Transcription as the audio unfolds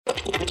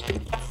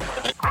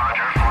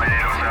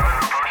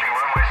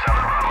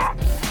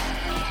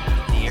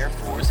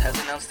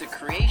announced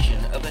the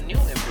creation of a new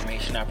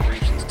Information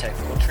Operations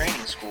Technical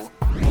Training School.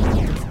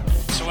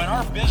 So in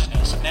our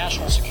business,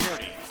 national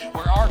security,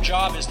 where our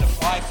job is to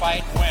fly,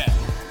 fight, win,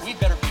 we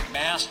better be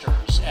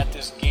masters at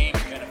this game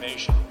of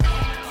innovation.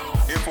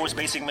 Air Force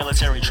Basic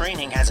Military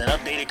Training has an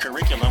updated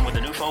curriculum with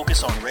a new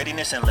focus on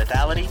readiness and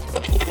lethality.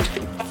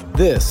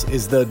 This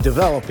is the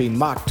Developing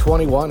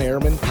Mach-21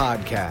 Airmen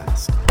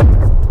podcast.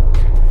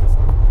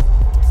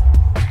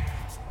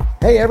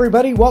 Hey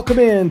everybody, welcome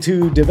in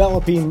to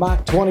Developing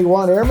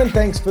Mach-21 Airmen.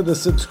 Thanks for the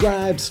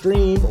subscribe,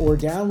 stream, or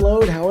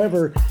download,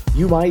 however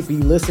you might be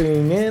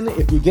listening in.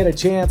 If you get a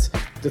chance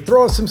to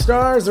throw us some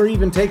stars or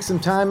even take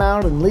some time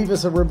out and leave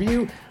us a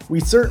review,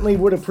 we certainly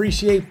would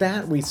appreciate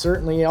that. We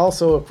certainly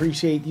also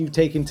appreciate you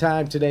taking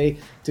time today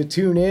to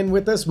tune in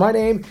with us. My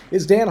name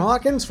is Dan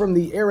Hawkins from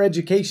the Air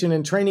Education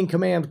and Training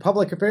Command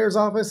Public Affairs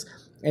Office,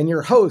 and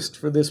your host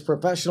for this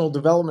professional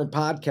development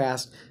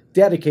podcast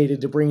dedicated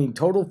to bringing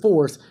total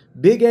force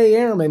Big A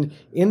Airmen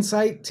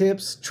insight,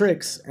 tips,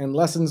 tricks, and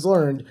lessons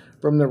learned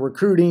from the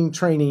recruiting,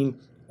 training,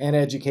 and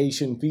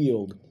education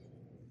field.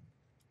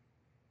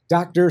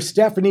 Dr.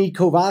 Stephanie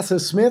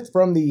Covas-Smith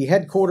from the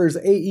headquarters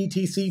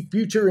AETC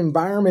Future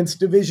Environments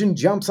Division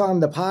jumps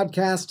on the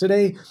podcast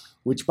today,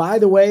 which, by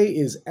the way,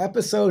 is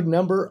episode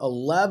number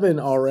 11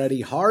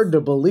 already. Hard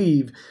to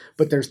believe,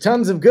 but there's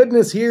tons of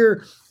goodness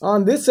here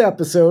on this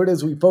episode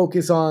as we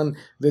focus on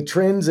the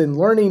trends in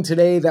learning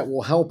today that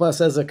will help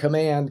us as a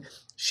command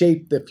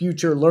shape the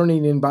future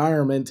learning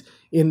environment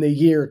in the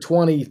year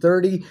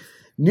 2030.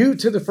 New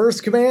to the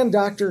First Command,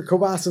 Dr.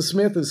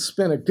 Covas-Smith has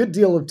spent a good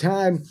deal of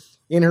time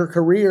in her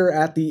career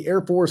at the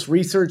Air Force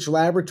Research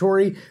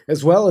Laboratory,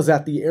 as well as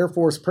at the Air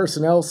Force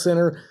Personnel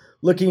Center,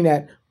 looking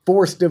at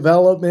force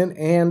development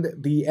and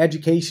the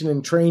education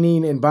and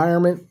training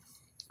environment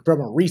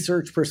from a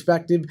research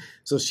perspective.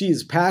 So she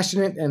is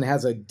passionate and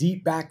has a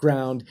deep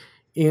background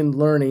in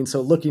learning. So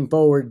looking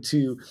forward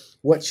to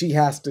what she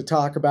has to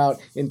talk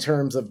about in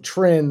terms of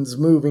trends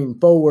moving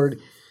forward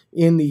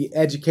in the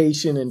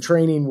education and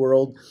training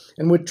world.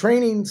 And with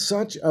training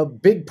such a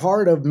big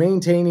part of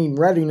maintaining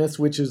readiness,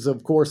 which is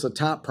of course a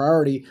top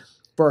priority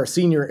for our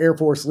senior Air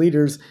Force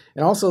leaders,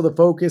 and also the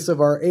focus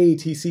of our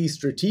AETC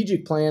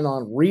strategic plan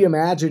on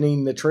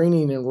reimagining the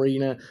training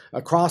arena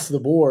across the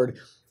board,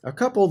 a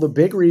couple of the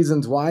big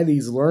reasons why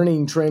these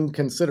learning trend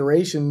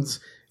considerations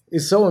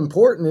is so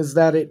important is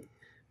that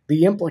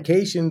the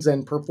implications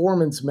and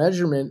performance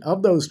measurement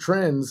of those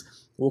trends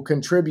will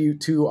contribute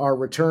to our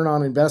return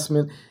on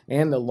investment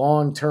and the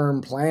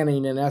long-term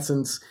planning. In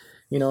essence,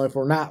 if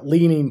we're not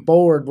leaning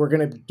forward, we're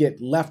going to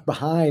get left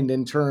behind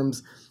in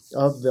terms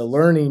of the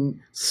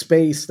learning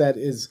space that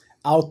is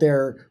out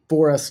there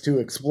for us to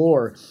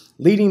explore.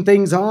 Leading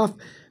things off,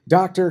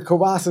 Dr.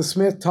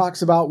 Covas-Smith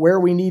talks about where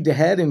we need to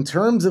head in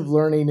terms of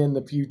learning in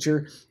the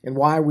future and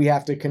why we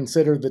have to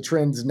consider the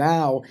trends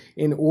now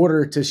in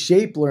order to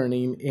shape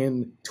learning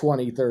in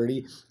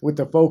 2030, with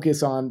the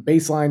focus on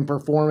baseline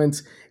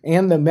performance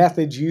and the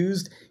methods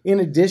used, in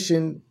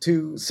addition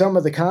to some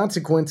of the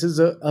consequences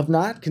of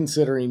not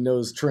considering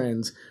those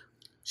trends.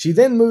 She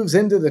then moves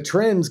into the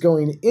trends,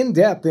 going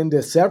in-depth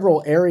into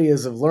several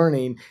areas of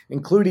learning,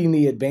 including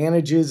the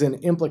advantages and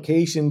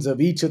implications of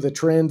each of the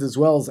trends, as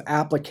well as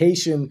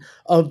application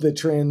of the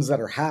trends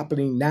that are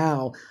happening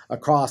now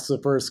across the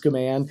First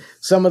Command.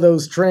 Some of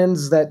those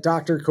trends that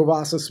Dr.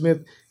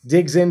 Covas-Smith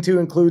digs into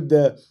include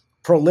the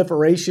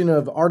proliferation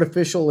of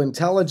artificial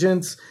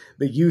intelligence,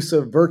 the use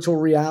of virtual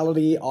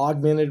reality,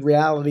 augmented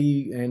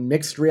reality, and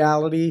mixed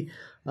reality,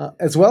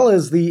 as well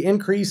as the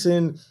increase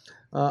in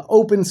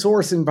open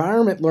source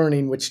environment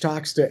learning, which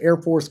talks to Air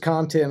Force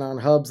content on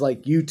hubs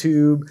like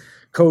YouTube,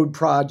 Code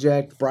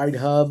Project, Bright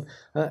Hub,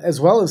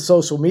 as well as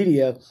social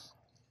media,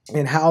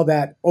 and how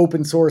that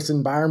open source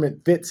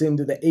environment fits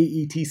into the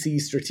AETC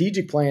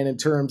strategic plan in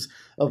terms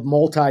of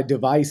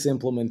multi-device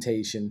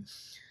implementation.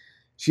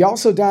 She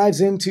also dives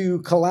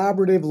into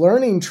collaborative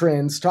learning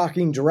trends,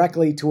 talking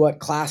directly to what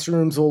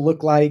classrooms will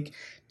look like,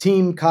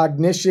 team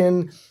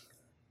cognition.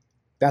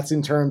 That's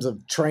in terms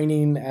of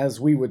training as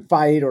we would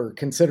fight or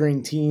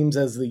considering teams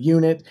as the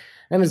unit,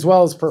 and as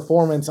well as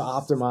performance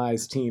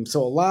optimized teams.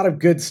 So a lot of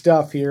good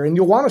stuff here, and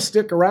you'll want to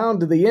stick around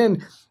to the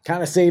end,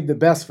 kind of save the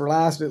best for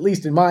last, at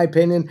least in my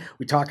opinion.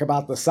 We talk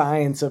about the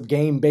science of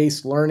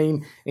game-based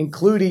learning,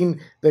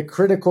 including the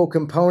critical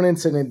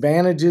components and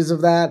advantages of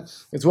that,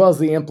 as well as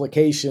the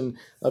implication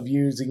of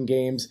using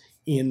games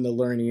in the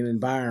learning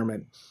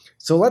environment.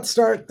 So let's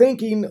start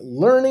thinking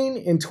learning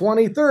in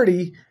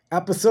 2030.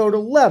 Episode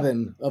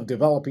 11 of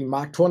Developing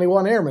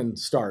Mach-21 Airmen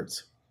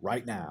starts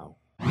right now.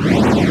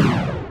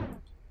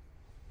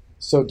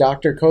 So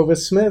Dr.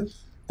 Covas-Smith,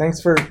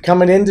 thanks for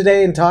coming in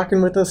today and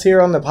talking with us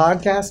here on the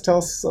podcast. Tell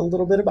us a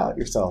little bit about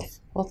yourself.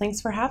 Well, thanks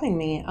for having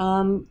me.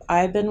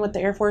 I've been with the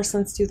Air Force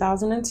since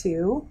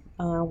 2002.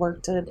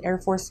 Worked at Air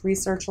Force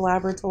Research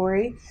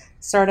Laboratory.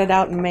 Started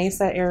out in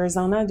Mesa,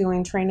 Arizona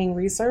doing training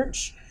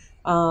research.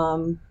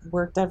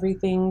 Worked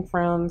everything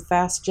from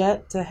fast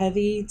jet to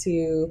heavy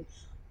to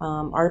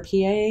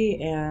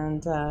RPA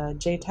and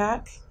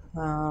JTAC.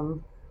 A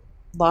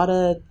lot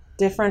of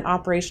different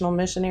operational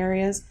mission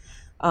areas.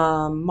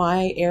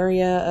 My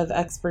area of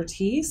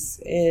expertise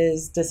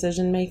is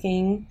decision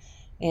making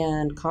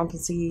and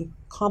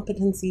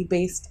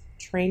competency-based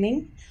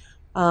training.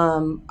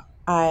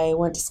 I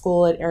went to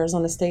school at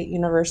Arizona State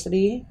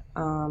University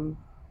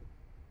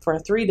for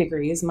 3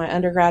 degrees. My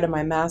undergrad and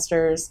my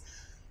master's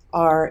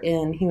are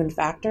in human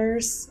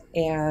factors,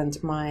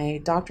 and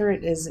my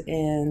doctorate is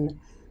in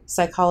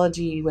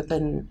psychology with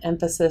an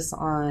emphasis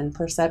on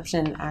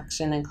perception,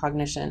 action, and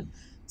cognition.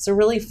 So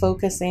really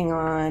focusing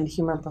on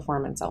human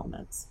performance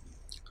elements.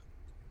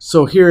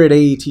 So here at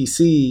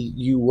AETC,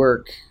 you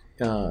work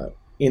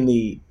in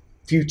the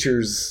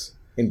Futures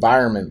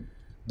Environment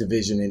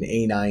division in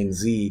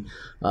A9Z.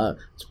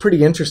 It's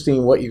pretty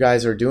interesting what you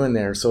guys are doing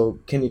there. So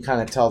can you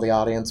kind of tell the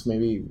audience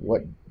maybe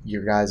what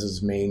your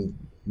guys' main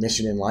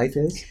mission in life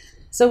is?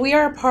 So we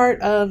are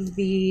part of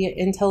the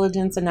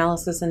Intelligence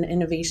Analysis and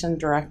Innovation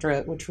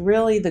Directorate, which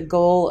really the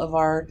goal of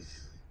our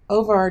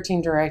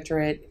overarching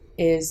directorate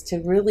is to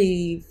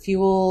really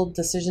fuel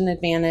decision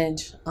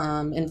advantage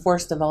in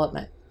force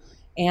development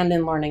and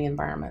in learning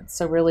environments.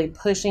 So really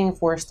pushing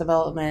force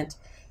development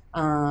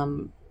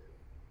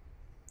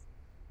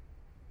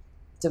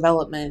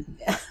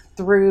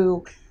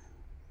through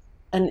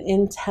an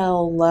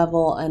intel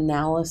level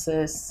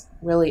analysis,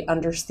 really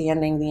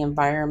understanding the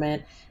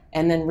environment,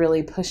 and then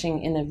really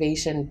pushing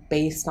innovation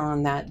based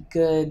on that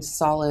good,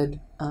 solid,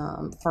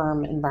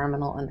 firm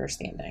environmental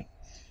understanding.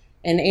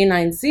 In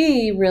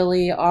A9Z,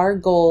 really, our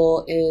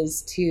goal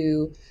is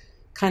to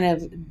kind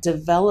of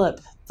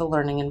develop the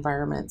learning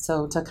environment.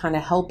 So to kind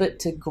of help it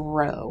to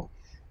grow.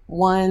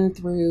 One,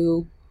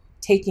 through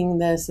taking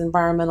this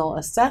environmental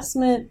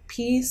assessment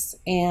piece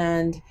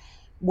and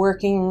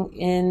working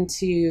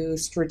into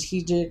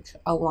strategic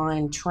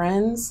aligned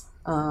trends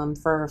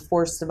for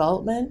force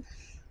development,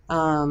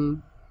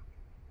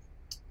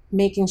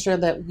 making sure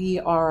that we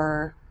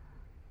are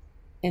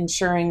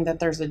ensuring that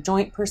there's a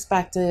joint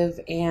perspective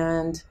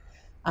and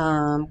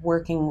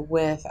working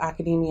with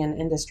academia and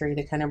industry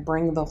to kind of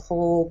bring the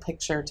whole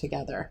picture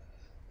together.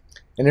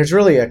 And there's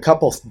really a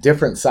couple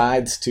different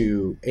sides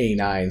to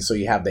A9. So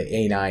you have the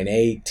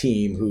A9A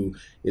team who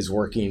is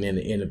working in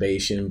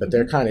innovation, but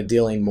they're kind of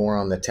dealing more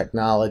on the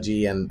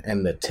technology and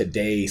the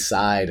today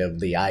side of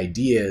the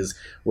ideas,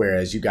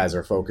 whereas you guys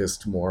are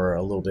focused more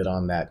a little bit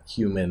on that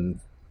human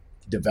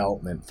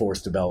development,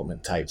 force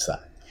development type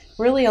side.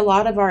 Really, a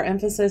lot of our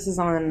emphasis is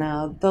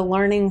on the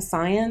learning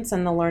science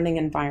and the learning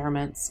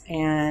environments,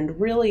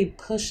 and really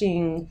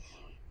pushing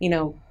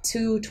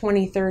to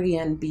 2030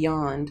 and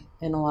beyond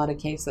in a lot of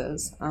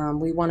cases.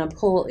 We want to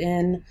pull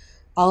in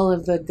all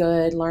of the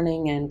good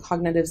learning and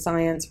cognitive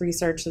science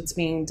research that's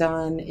being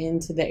done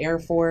into the Air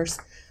Force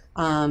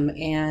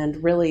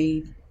and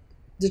really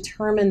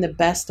determine the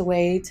best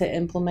way to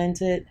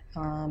implement it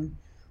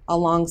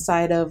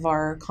alongside of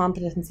our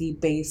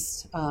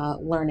competency-based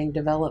learning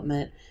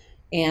development,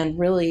 and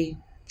really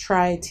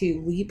try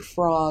to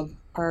leapfrog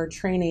our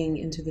training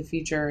into the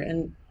future.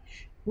 And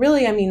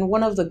really,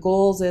 one of the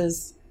goals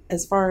is,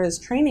 as far as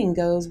training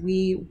goes,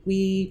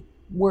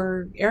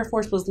 Air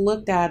Force was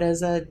looked at as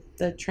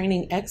the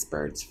training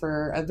experts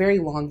for a very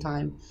long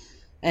time.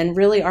 And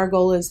really our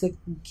goal is to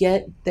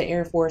get the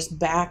Air Force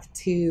back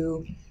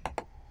to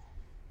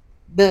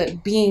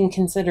being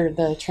considered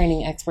the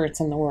training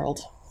experts in the world.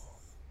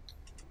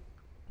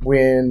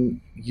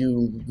 When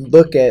you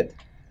look at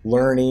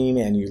learning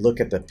and you look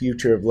at the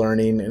future of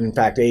learning, and in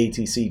fact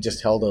AETC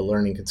just held a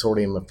learning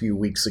consortium a few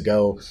weeks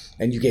ago,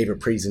 and you gave a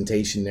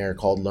presentation there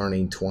called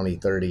Learning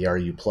 2030. Are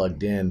you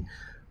plugged in?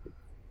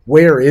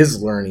 Where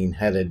is learning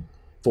headed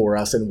for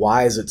us, and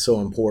why is it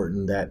so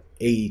important that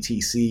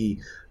AETC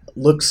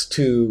looks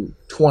to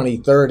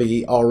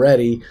 2030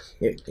 already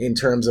in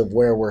terms of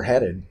where we're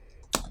headed?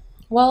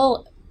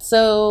 Well,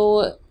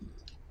 so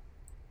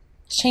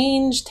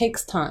change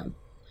takes time,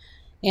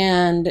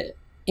 and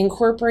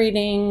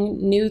incorporating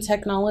new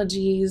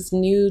technologies,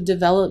 new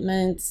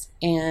developments,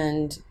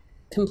 and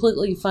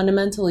completely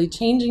fundamentally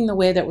changing the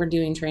way that we're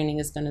doing training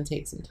is going to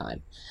take some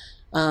time.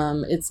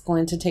 It's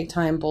going to take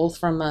time both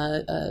from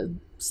a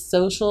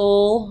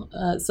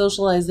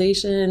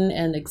socialization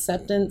and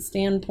acceptance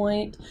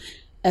standpoint,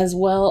 as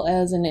well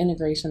as an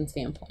integration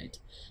standpoint.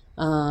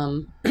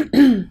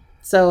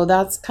 So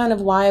that's kind of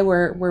why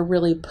we're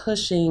really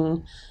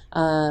pushing,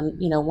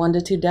 1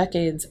 to 2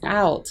 decades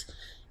out,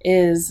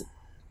 is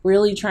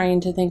really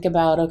trying to think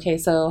about, okay,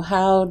 so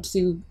how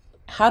do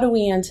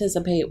we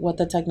anticipate what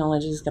the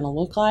technology is going to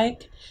look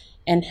like,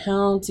 and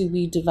how do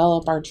we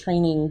develop our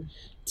training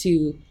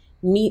to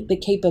meet the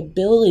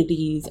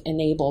capabilities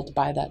enabled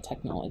by that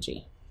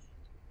technology?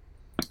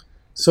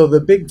 So the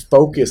big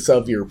focus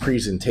of your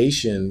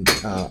presentation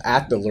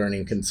at the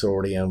Learning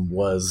Consortium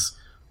was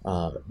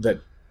the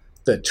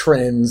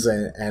trends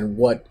and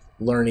what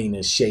learning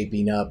is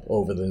shaping up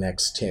over the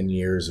next 10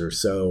 years or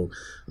so.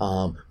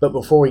 But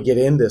before we get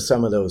into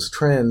some of those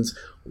trends,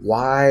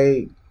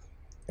 why,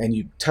 and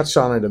you touched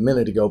on it a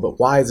minute ago, but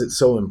why is it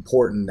so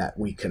important that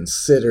we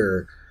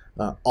consider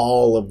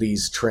all of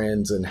these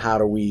trends, and how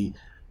do we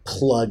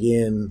plug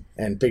in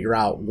and figure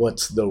out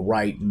what's the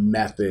right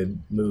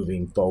method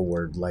moving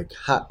forward? Like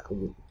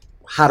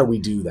how do we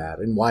do that,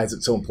 and why is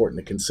it so important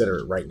to consider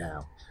it right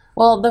now?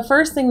 Well, the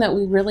first thing that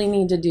we really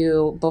need to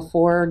do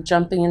before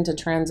jumping into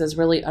trends is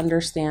really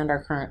understand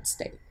our current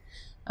state.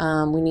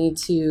 We need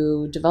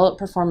to develop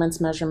performance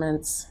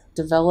measurements,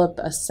 develop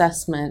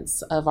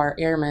assessments of our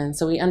airmen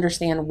so we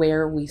understand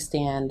where we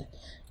stand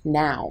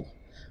now.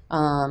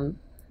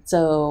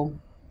 So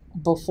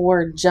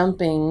before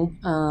jumping,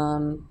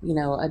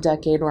 a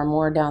decade or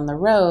more down the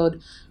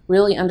road,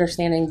 really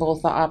understanding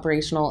both the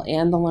operational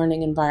and the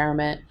learning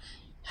environment.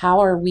 How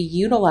are we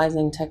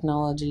utilizing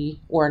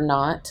technology or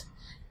not?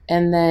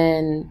 And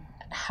then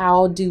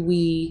how do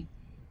we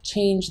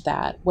change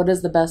that? What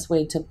is the best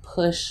way to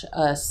push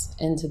us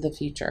into the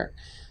future?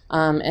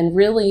 And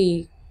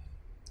really,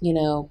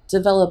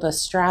 develop a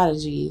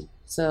strategy.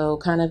 So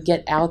kind of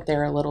get out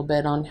there a little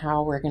bit on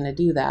how we're going to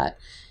do that.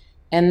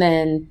 And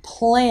then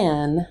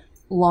plan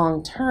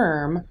long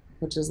term,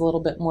 which is a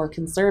little bit more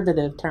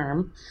conservative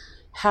term,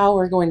 how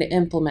we're going to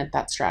implement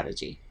that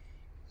strategy.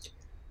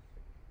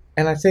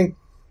 And I think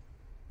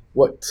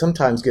what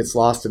sometimes gets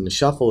lost in the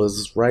shuffle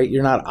is, right,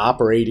 you're not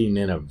operating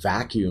in a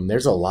vacuum.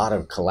 There's a lot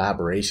of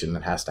collaboration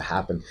that has to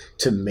happen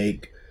to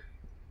make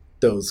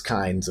those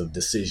kinds of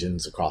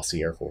decisions across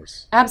the Air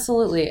Force.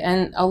 Absolutely.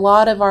 And a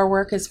lot of our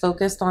work is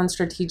focused on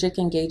strategic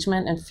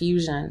engagement and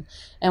fusion.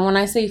 And when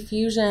I say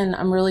fusion,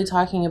 I'm really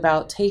talking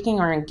about taking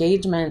our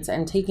engagements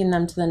and taking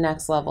them to the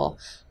next level.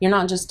 You're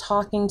not just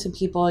talking to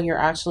people, you're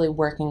actually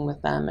working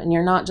with them. And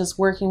you're not just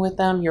working with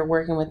them, you're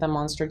working with them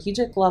on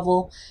strategic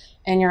level,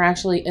 and you're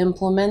actually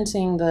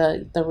implementing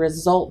the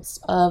results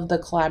of the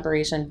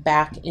collaboration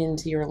back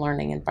into your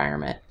learning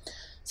environment.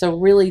 So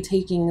really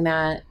taking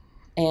that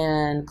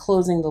and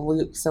closing the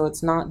loop, so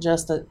it's not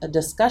just a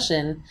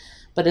discussion,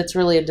 but it's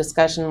really a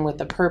discussion with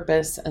a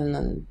purpose, and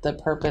then the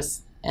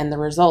purpose and the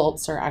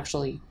results are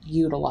actually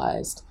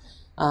utilized.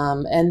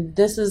 And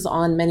this is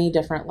on many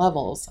different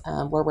levels.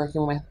 We're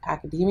working with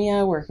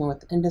academia, working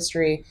with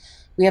industry.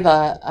 We have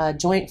a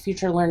joint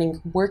future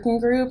learning working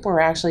group. We're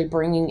actually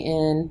bringing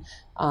in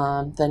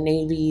the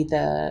Navy,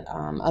 the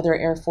other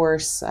Air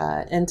Force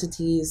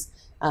entities,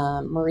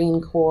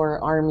 Marine Corps,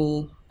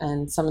 Army,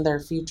 and some of their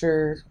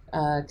future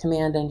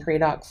command and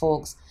TRADOC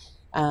folks,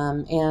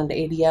 and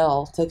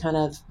ADL, to kind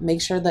of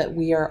make sure that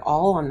we are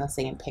all on the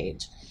same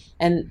page.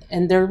 And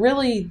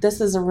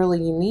this is a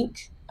really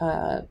unique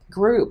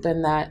group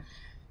in that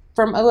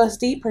from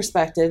OSD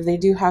perspective, they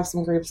do have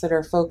some groups that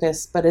are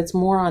focused, but it's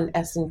more on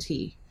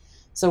S&T.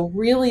 So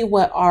really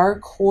what our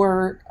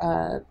core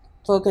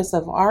focus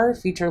of our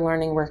future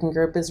learning working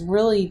group is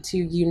really to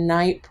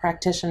unite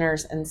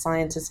practitioners and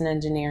scientists and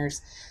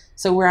engineers.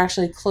 So we're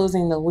actually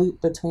closing the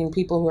loop between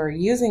people who are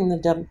using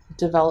the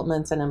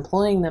developments and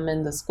employing them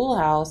in the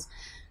schoolhouse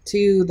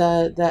to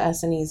the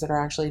S&Es that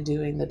are actually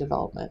doing the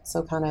development.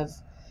 So kind of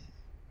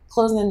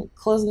closing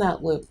that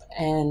loop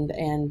and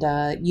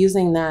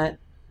using that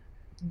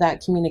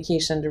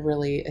communication to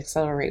really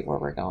accelerate where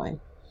we're going.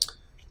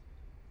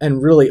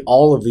 And really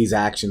all of these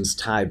actions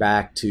tie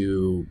back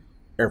to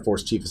Air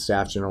Force Chief of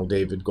Staff General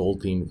David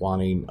Goldfein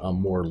wanting a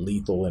more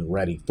lethal and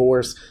ready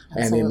force.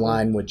 Absolutely. And in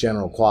line with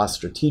General Quast's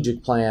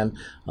strategic plan,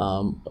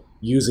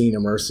 using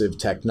immersive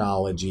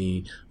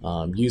technology,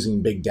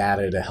 using big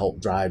data to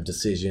help drive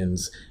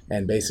decisions,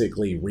 and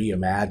basically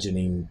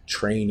reimagining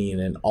training,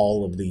 and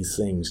all of these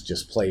things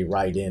just play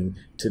right in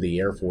to the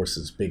Air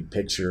Force's big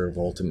picture of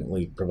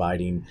ultimately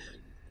providing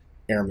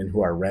airmen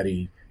who are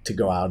ready to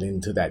go out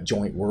into that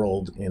joint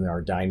world in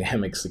our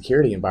dynamic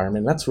security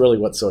environment. That's really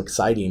what's so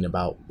exciting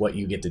about what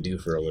you get to do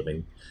for a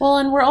living. Well,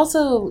 and we're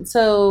also,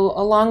 so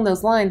along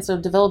those lines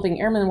of developing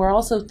airmen, we're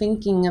also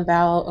thinking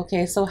about,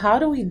 okay, so how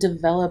do we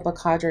develop a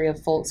cadre of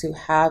folks who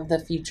have the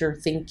future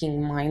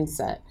thinking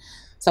mindset?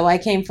 So I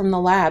came from the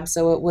lab,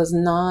 so it was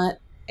not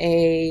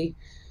a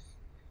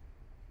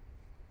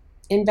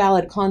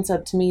invalid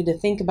concept to me to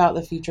think about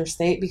the future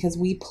state, because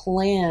we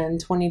plan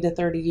 20 to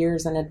 30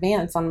 years in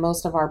advance on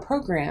most of our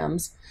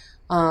programs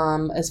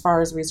as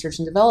far as research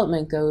and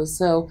development goes.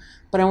 So,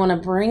 but I want to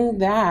bring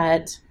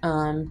that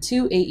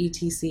to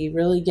AETC,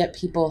 really get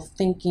people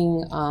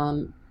thinking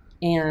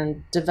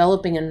and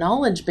developing a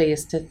knowledge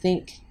base to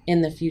think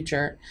in the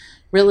future,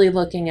 really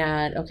looking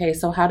at, okay,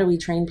 so how do we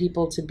train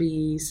people to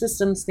be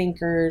systems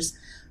thinkers,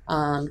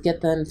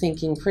 get them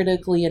thinking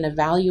critically and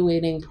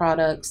evaluating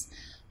products,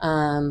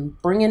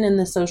 bringing in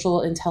the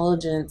social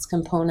intelligence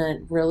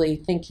component, really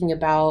thinking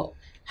about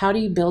how do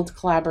you build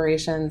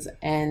collaborations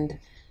and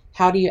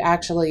how do you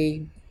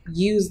actually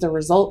use the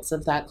results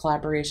of that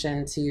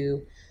collaboration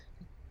to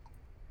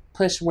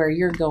push where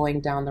you're going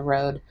down the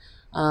road.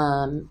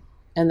 And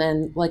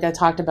then, like I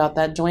talked about,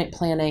 that joint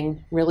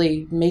planning,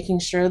 really making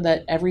sure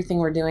that everything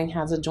we're doing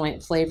has a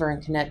joint flavor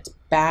and connect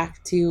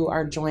back to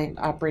our joint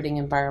operating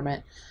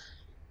environment,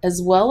 as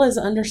well as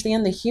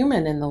understand the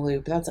human in the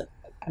loop. That's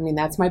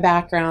my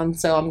background,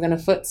 so I'm going to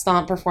foot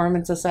stomp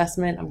performance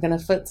assessment. I'm going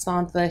to foot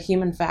stomp the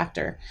human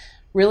factor.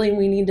 really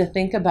we need to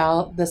think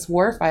about this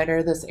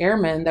warfighter, this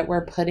airman that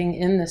we're putting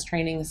in this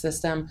training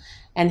system,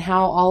 and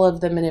how all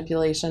of the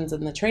manipulations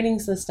in the training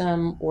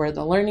system or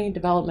the learning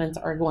developments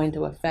are going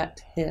to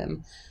affect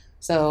him.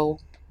 So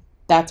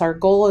that's our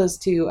goal, is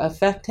to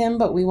affect him,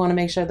 but we want to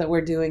make sure that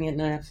we're doing it in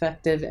an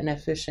effective and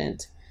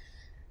efficient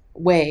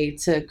way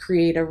to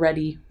create a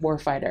ready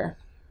warfighter.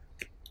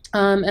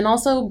 And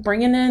also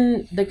bringing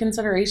in the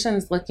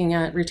considerations looking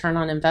at return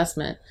on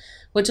investment,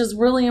 which is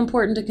really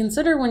important to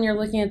consider when you're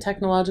looking at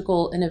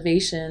technological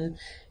innovation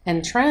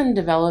and trend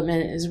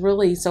development, is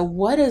really, so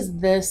what is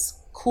this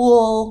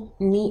cool,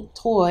 neat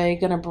toy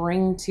going to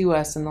bring to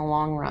us in the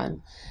long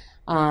run?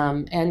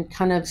 And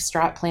kind of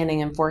strat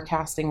planning and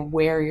forecasting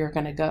where you're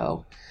going to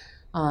go.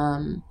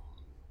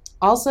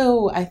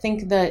 Also, I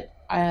think that,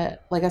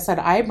 like I said,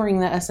 I bring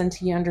the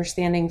S&T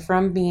understanding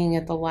from being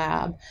at the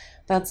lab.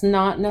 That's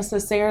not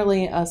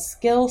necessarily a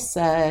skill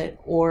set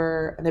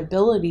or an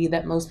ability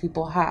that most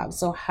people have.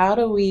 So how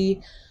do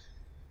we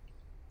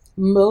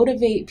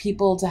motivate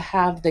people to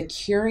have the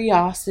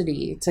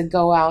curiosity to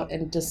go out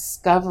and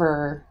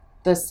discover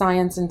the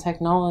science and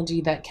technology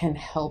that can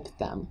help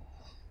them?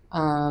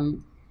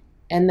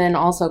 And then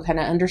also kind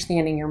of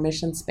understanding your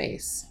mission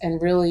space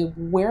and really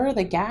where are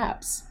the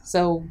gaps.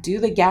 So do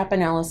the gap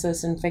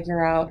analysis and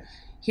figure out,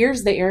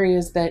 here's the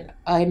areas that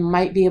I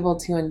might be able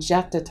to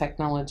inject a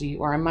technology,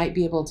 or I might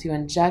be able to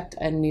inject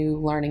a new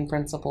learning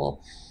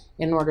principle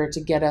in order to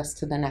get us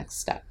to the next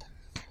step.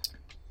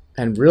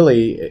 And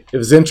really, it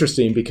was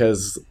interesting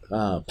because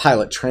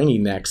Pilot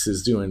Training Next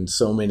is doing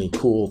so many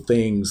cool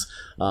things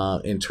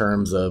in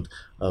terms of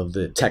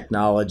the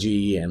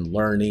technology and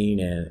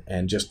learning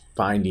and just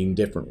finding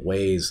different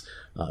ways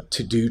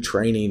to do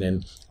training.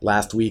 And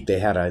last week they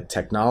had a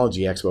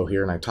technology expo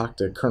here, and I talked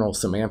to Colonel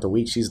Samantha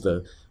Weeks. She's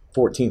the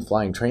 14th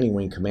Flying Training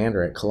Wing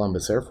Commander at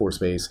Columbus Air Force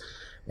Base.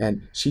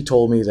 And she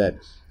told me that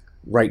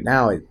right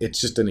now it's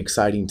just an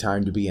exciting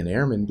time to be an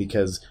airman,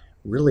 because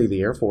really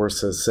the Air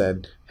Force has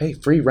said, hey,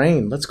 free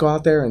reign, let's go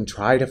out there and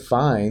try to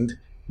find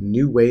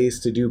new ways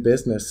to do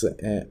business.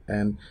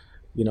 And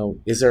you know,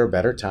 is there a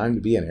better time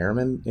to be an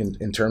airman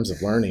in terms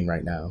of learning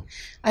right now?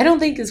 I don't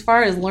think, as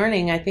far as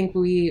learning, I think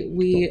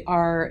we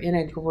are in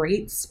a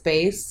great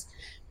space.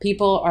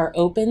 People are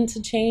open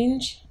to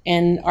change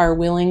and are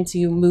willing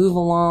to move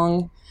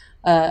along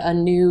a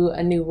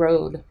new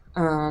road.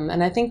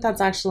 And I think that's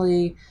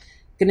actually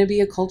going to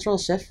be a cultural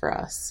shift for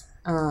us.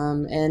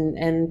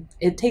 And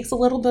it takes a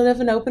little bit of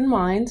an open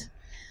mind.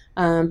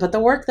 But the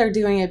work they're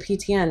doing at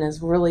PTN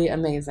is really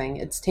amazing.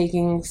 It's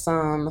taking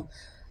some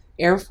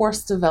Air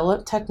Force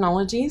developed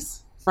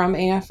technologies from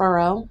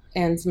AFRL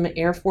and some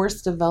Air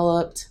Force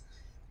developed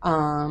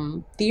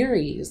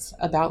theories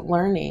about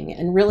learning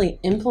and really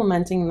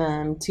implementing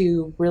them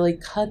to really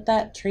cut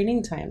that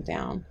training time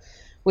down,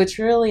 which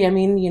really, I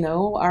mean, you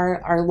know,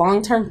 our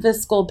long-term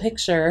fiscal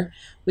picture,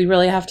 we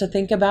really have to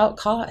think about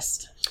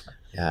cost.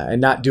 Yeah,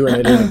 and not doing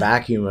it in a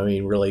vacuum. I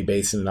mean, really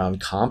basing it on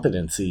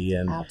competency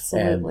and,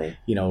 Absolutely. and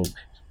you know,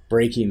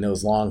 breaking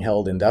those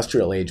long-held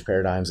industrial age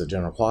paradigms that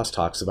General Quast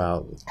talks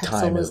about.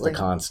 Time is the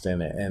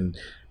constant,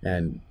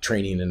 and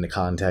training in the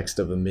context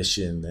of a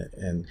mission,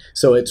 and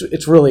so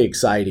it's really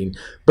exciting.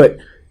 But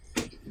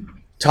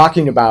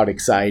talking about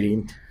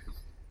exciting,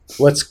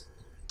 let's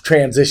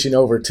transition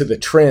over to the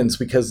trends,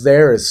 because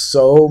there is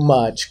so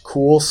much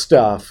cool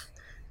stuff.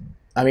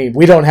 I mean,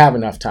 we don't have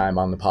enough time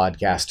on the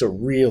podcast to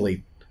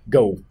really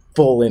go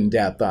full in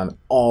depth on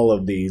all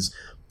of these.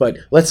 But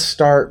let's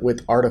start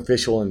with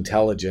artificial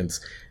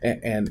intelligence,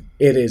 and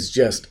it is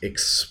just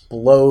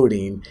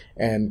exploding,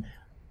 and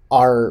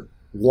our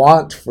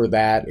want for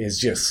that is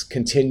just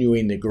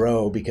continuing to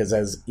grow, because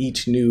as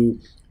each new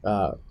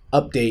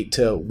update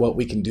to what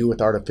we can do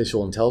with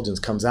artificial intelligence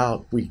comes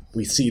out,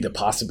 we see the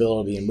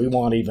possibility and we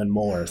want even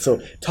more. So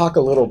talk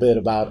a little bit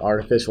about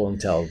artificial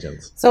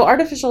intelligence. So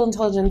artificial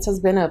intelligence has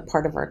been a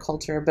part of our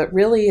culture, but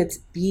really it's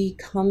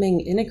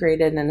becoming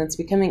integrated, and it's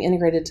becoming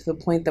integrated to the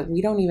point that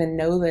we don't even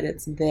know that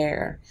it's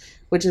there,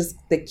 which is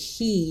the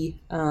key,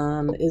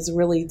 is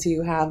really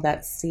to have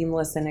that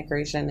seamless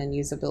integration and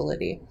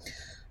usability.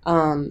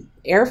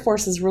 Air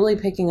Force is really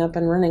picking up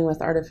and running with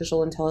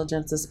artificial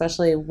intelligence,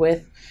 especially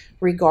with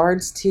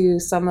regards to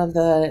some of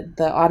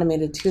the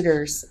automated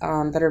tutors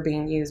that are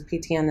being used.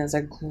 PTN is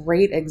a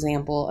great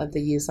example of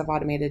the use of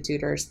automated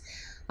tutors.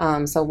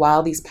 So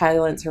while these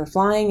pilots are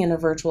flying in a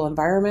virtual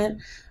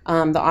environment,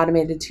 the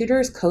automated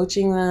tutors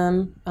coaching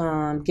them,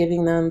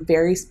 giving them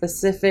very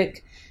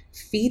specific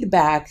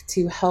feedback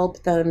to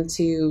help them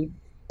to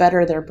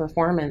better their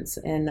performance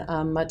in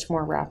a much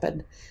more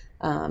rapid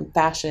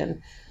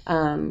fashion.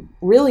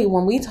 Really,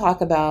 when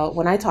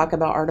I talk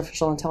about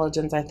artificial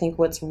intelligence, I think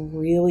what's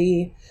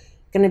really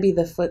going to be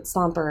the foot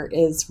stomper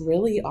is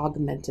really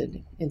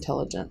augmented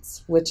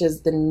intelligence, which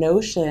is the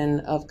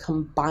notion of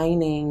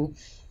combining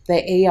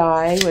the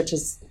AI, which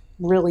is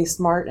really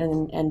smart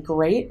and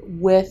great,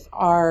 with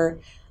our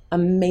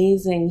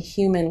amazing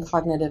human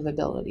cognitive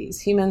abilities.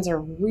 Humans are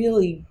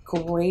really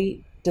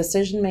great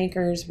decision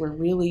makers. We're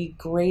really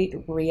great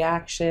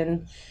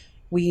reaction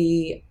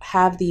we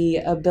have the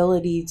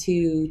ability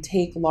to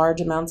take large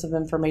amounts of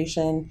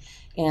information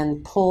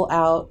and pull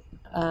out,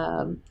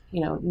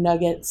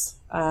 nuggets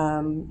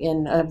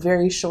in a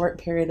very short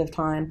period of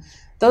time.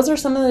 Those are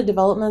some of the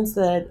developments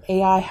that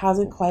AI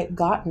hasn't quite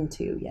gotten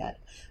to yet.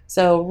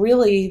 So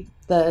really,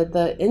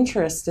 the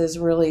interest is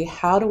really,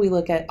 how do we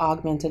look at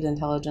augmented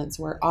intelligence?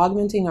 We're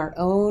augmenting our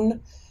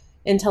own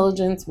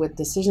intelligence with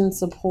decision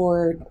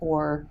support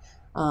or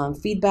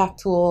feedback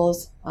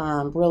tools,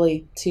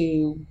 really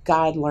to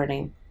guide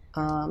learning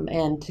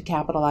and to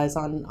capitalize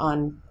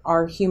on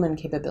our human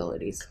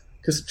capabilities.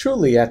 Because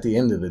truly, at the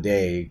end of the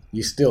day,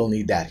 you still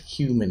need that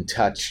human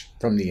touch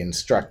from the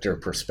instructor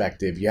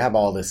perspective. You have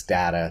all this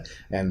data,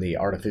 and the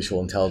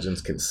artificial intelligence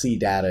can see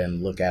data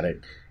and look at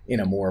it in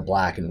a more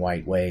black and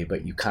white way,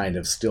 but you kind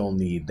of still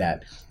need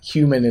that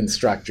human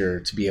instructor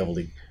to be able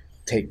to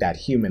take that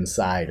human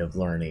side of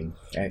learning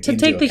to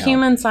take the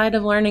human side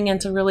of learning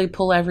and to really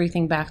pull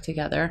everything back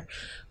together,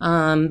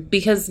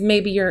 because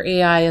maybe your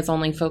AI is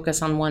only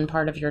focused on one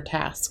part of your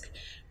task,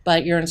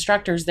 but your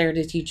instructor's there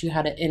to teach you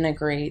how to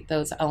integrate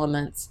those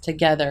elements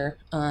together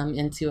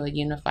into a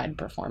unified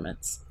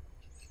performance.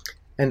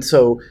 And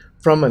so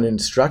from an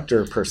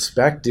instructor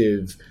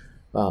perspective,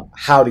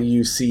 how do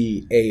you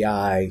see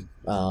AI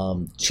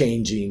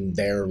changing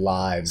their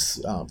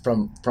lives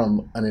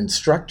from an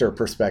instructor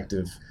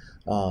perspective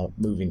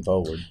moving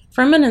forward?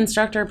 From an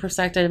instructor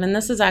perspective, and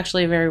this is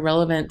actually very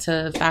relevant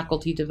to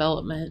faculty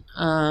development,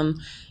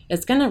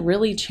 it's going to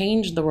really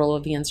change the role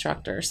of the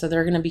instructor. So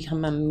they're going to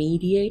become a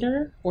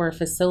mediator or a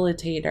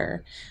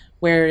facilitator,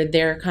 where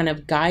they're kind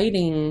of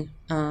guiding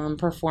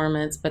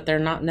performance, but they're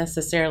not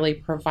necessarily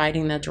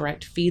providing the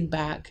direct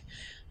feedback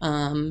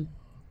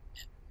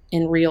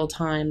in real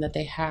time that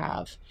they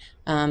have,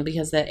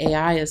 because the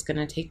AI is going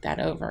to take that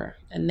over.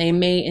 And they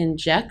may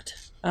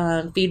inject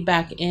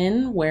feedback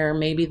in where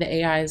maybe the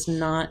AI is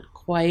not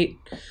quite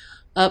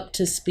up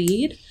to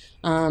speed,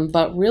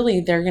 but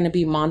really they're going to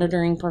be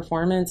monitoring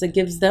performance. It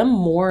gives them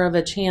more of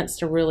a chance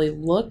to really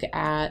look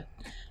at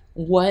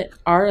what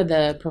are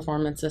the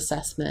performance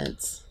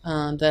assessments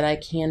that I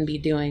can be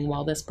doing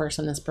while this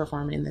person is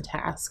performing the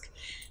task.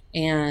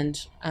 And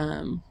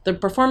the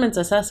performance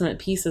assessment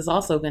piece is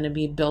also going to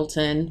be built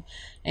in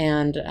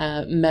and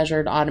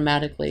measured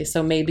automatically.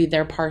 So maybe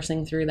they're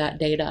parsing through that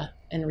data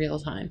in real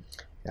time.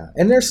 Yeah,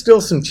 and there's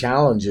still some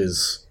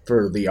challenges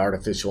for the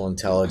artificial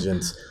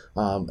intelligence.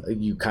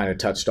 You kind of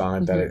touched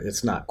on it, that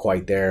it's not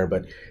quite there,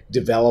 but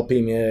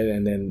developing it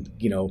and then,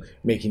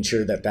 making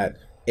sure that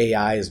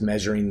AI is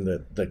measuring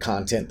the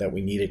content that we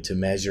need it to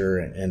measure,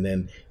 and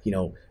then,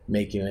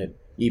 making it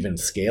even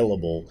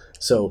scalable.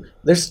 So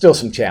there's still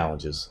some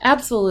challenges.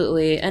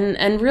 Absolutely.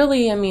 And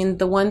really, I mean,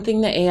 the one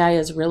thing that AI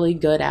is really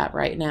good at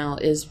right now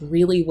is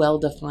really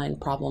well-defined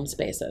problem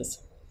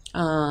spaces.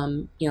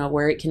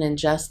 Where it can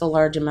ingest a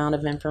large amount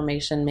of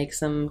information, make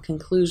some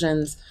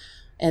conclusions,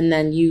 and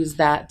then use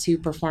that to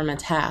perform a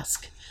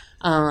task.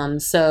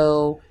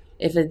 So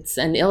if it's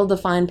an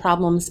ill-defined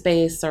problem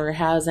space or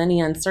has any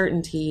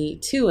uncertainty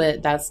to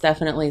it, that's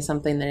definitely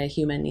something that a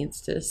human needs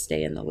to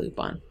stay in the loop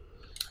on.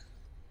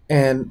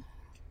 And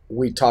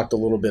we talked a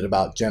little bit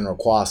about General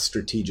Quast's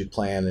strategic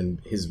plan and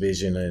his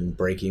vision in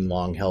breaking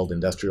long-held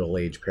industrial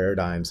age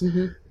paradigms.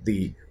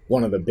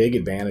 One of the big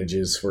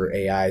advantages for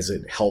AI is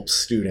it helps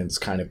students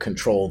kind of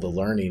control the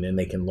learning, and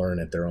they can learn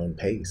at their own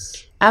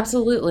pace.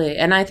 Absolutely.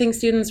 And I think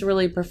students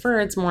really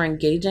prefer it's more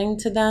engaging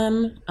to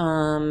them.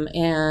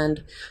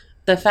 And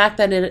the fact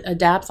that it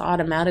adapts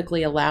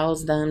automatically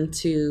allows them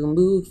to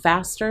move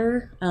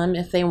faster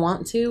if they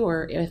want to,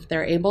 or if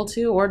they're able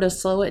to, or to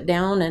slow it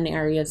down in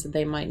areas that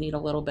they might need a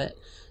little bit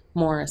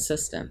more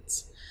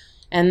assistance.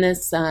 And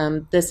this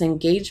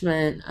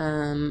engagement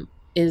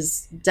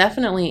is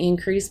definitely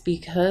increased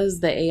because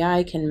the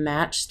AI can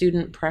match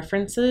student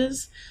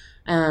preferences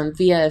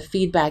via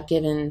feedback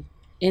given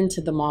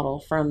into the model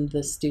from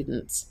the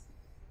students.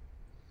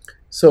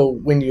 So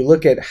when you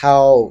look at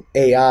how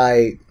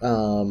AI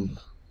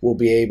will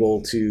be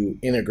able to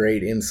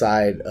integrate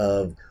inside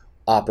of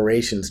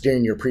operations,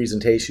 during your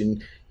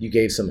presentation, you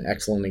gave some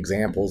excellent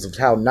examples of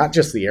how not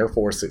just the Air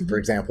Force, for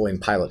example, in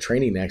Pilot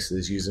Training Next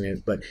is using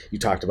it, but you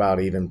talked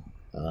about even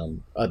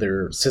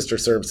other sister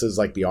services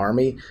like the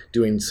Army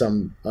doing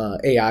some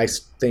AI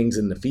things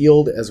in the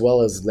field, as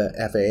well as the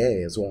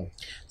FAA as well.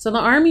 So the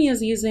Army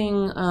is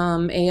using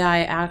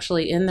AI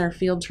actually in their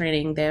field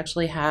training. They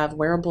actually have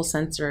wearable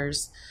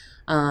sensors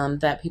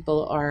that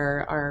people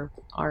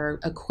are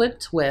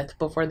equipped with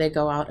before they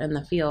go out in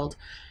the field.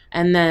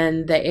 And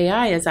then the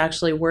AI is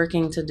actually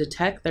working to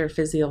detect their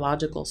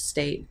physiological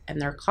state and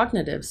their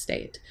cognitive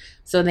state.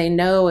 So they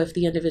know if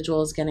the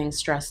individual is getting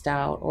stressed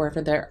out, or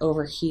if they're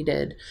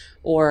overheated,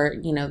 or,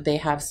 they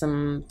have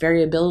some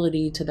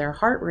variability to their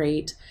heart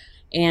rate,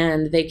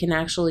 and they can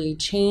actually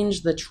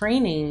change the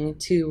training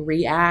to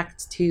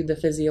react to the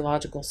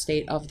physiological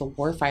state of the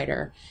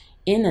warfighter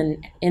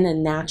in a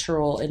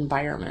natural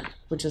environment,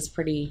 which is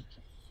pretty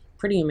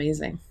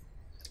amazing.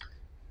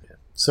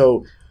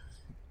 So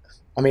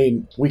I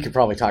mean, we could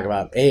probably talk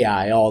about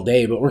AI all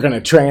day, but we're going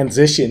to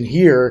transition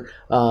here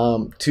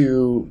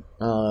to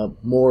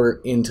more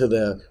into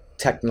the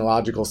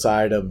technological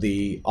side of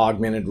the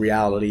augmented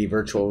reality,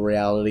 virtual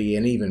reality,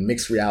 and even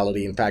mixed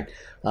reality. In fact,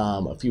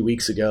 a few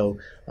weeks ago,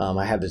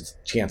 I had the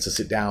chance to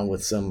sit down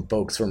with some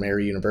folks from Air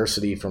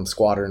University from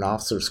Squadron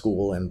Officer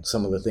School, and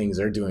some of the things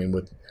they're doing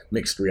with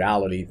mixed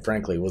reality,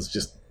 frankly, was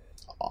just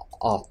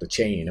off the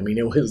chain. I mean,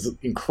 it was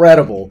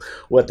incredible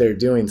what they're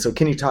doing. So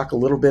can you talk a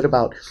little bit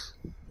about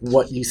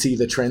what you see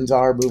the trends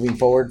are moving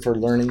forward for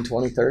Learning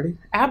 2030?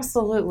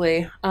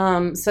 Absolutely.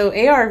 So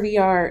AR,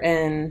 VR,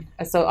 and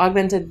so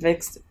augmented,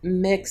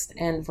 mixed,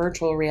 and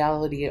virtual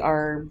reality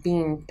are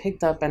being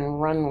picked up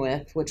and run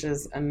with, which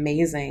is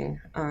amazing.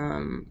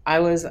 I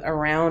was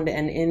around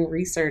and in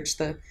research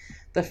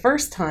the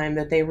first time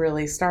that they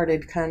really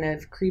started kind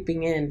of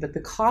creeping in, but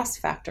the cost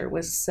factor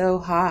was so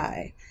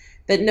high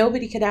that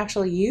nobody could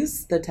actually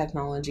use the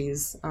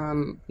technologies,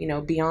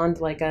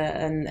 beyond like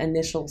an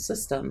initial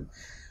system.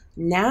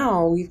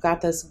 Now we've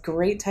got this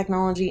great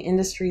technology,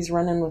 industries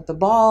running with the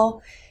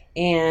ball,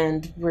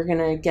 and we're going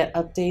to get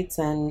updates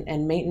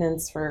and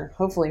maintenance for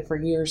hopefully for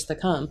years to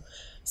come.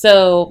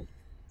 So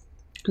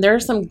there are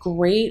some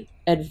great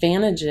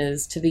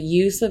advantages to the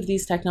use of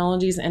these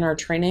technologies in our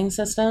training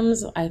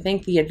systems. I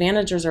think the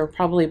advantages are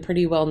probably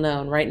pretty well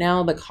known. Right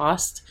now, the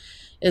cost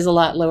is a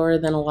lot lower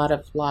than a lot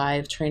of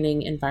live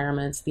training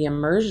environments. The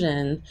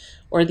immersion,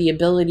 or the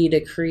ability to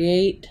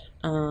create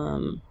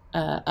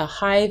a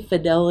high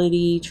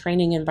fidelity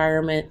training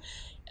environment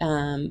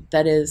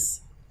that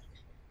is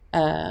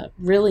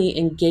really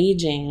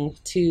engaging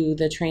to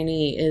the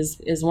trainee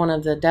is one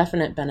of the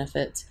definite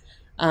benefits.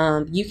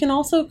 You can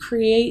also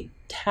create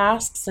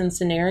tasks and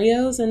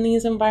scenarios in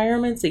these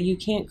environments that you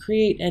can't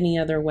create any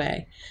other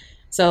way.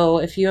 So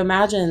if you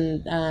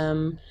imagine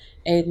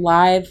a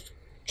live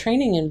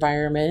training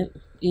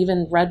environment,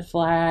 even red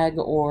flag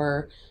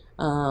or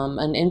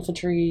an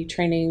infantry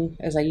training,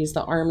 as I used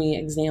the Army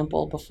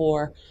example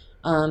before,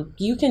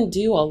 you can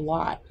do a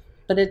lot,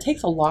 but it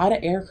takes a lot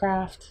of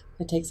aircraft.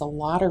 It takes a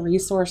lot of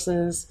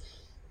resources.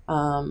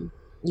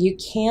 You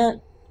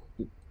can't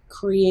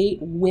create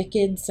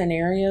wicked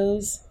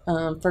scenarios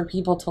for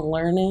people to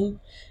learn in.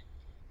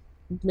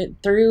 But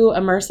through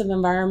immersive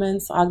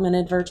environments,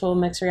 augmented, virtual,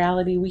 mixed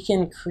reality, we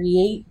can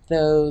create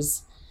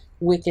those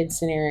wicked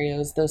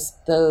scenarios,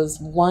 those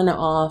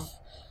one-off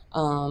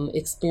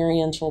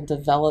experiential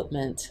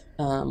development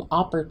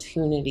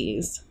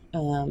opportunities.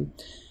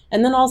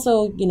 And then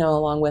also,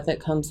 along with it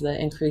comes the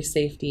increased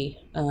safety.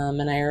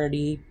 And I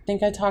already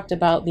think I talked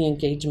about the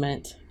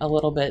engagement a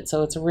little bit.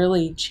 So it's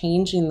really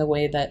changing the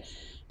way that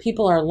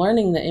people are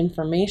learning the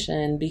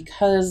information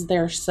because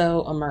they're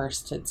so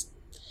immersed.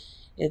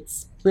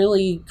 It's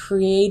really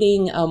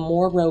creating a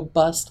more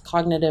robust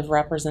cognitive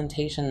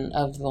representation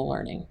of the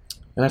learning.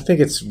 And I think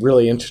it's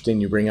really interesting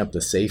you bring up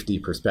the safety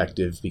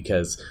perspective,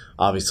 because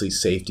obviously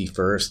safety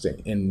first,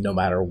 and no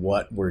matter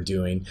what we're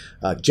doing.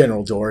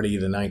 General Doherty,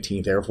 the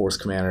 19th Air Force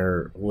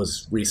commander,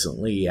 was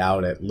recently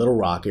out at Little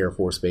Rock Air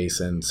Force Base,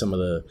 and some of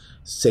the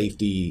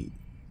safety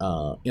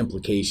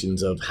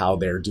implications of how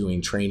they're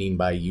doing training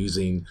by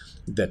using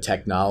the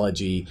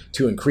technology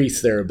to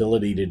increase their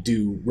ability to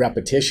do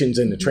repetitions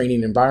in the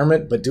training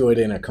environment, but do it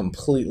in a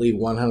completely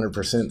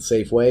 100%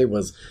 safe way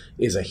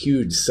is a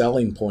huge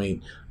selling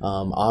point,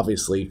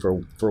 obviously,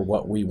 for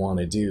what we want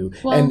to do.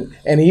 Well,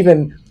 and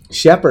even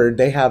Shepherd,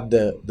 they have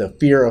the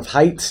Fear of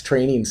Heights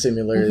training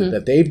simulator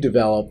that they've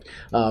developed,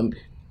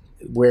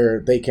 where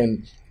they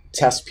can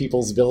test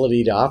people's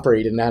ability to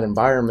operate in that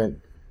environment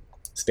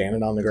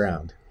standing on the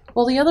ground.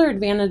 Well, the other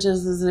advantage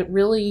is that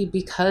really,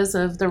 because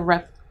of the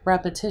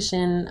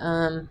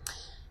repetition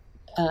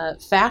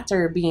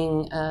factor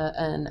being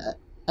an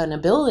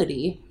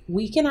ability,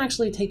 we can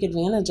actually take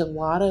advantage of a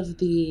lot of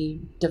the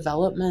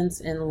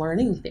developments in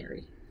learning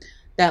theory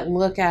that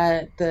look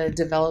at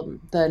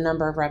the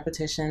number of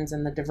repetitions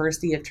and the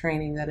diversity of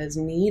training that is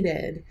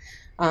needed,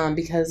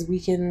 because we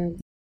can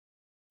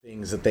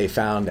things that they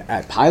found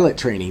at pilot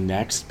training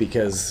next,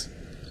 because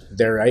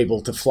they're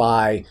able to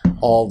fly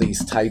all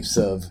these types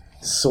of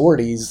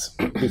sorties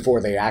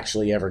before they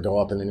actually ever go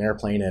up in an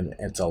airplane, and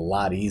it's a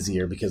lot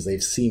easier because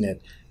they've seen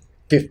it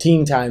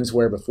 15 times,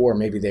 where before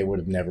maybe they would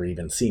have never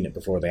even seen it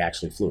before they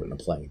actually flew in a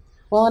plane.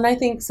 Well, and I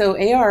think so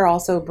AR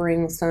also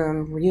brings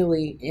some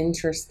really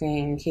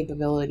interesting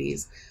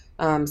capabilities.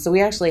 So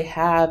we actually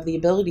have the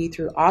ability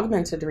through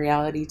augmented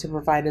reality to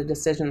provide a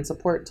decision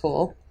support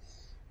tool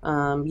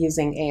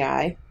using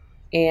AI,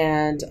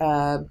 and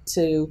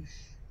to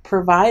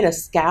provide a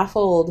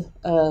scaffold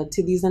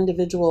to these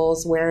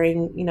individuals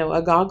wearing,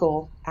 a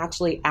goggle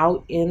actually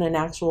out in an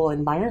actual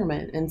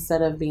environment,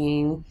 instead of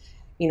being,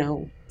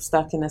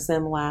 stuck in a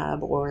sim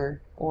lab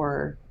or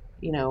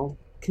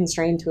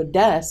constrained to a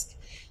desk.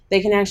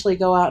 They can actually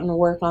go out and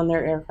work on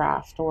their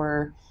aircraft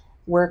or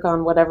work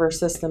on whatever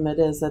system it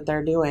is that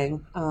they're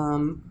doing,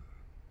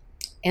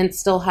 and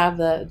still have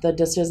the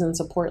decision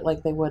support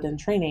like they would in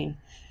training.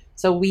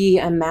 So we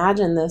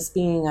imagine this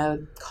being a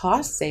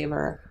cost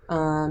saver.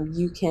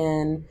 You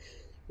can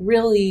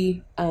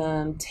really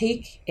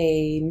take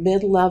a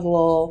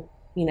mid-level,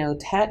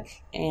 tech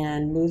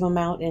and move them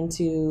out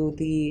into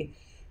the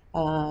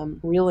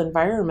real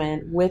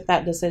environment with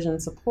that decision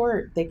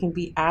support, they can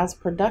be as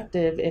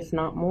productive, if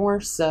not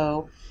more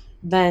so,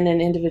 than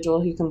an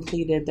individual who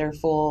completed their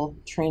full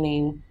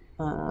training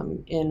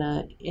in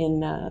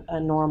a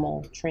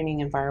normal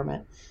training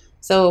environment.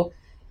 So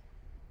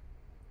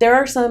there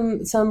are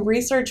some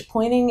research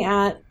pointing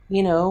at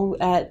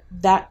at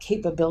that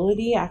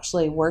capability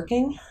actually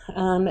working,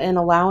 and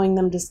allowing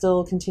them to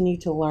still continue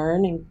to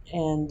learn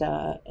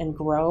and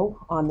grow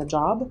on the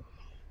job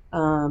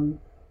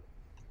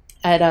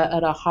at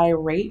a high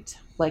rate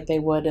like they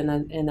would in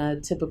a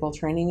typical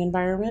training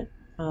environment.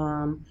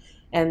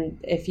 And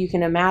if you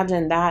can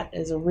imagine, that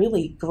is a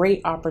really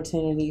great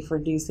opportunity for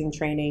reducing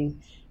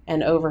training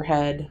and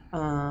overhead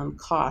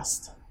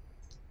cost.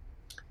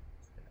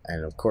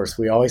 And of course,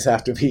 we always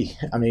have to be,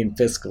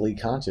 fiscally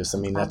conscious.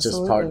 That's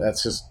Absolutely.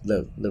 that's just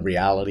the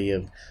reality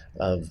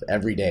of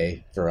every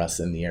day for us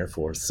in the Air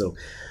Force. So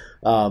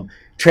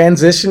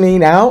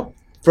transitioning out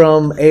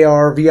from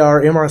AR,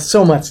 VR, MR,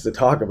 so much to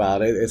talk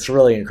about. It's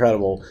really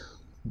incredible.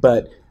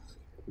 But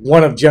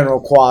one of General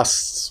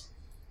Quast's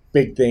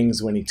big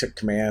things when he took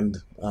command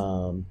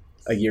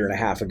a year and a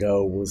half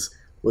ago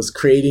was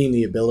creating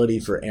the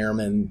ability for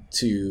airmen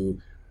to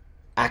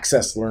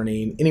access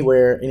learning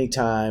anywhere,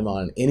 anytime,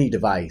 on any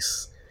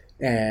device.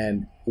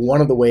 And one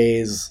of the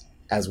ways,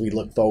 as we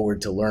look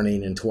forward to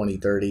learning in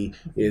 2030,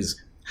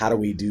 is how do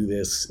we do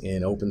this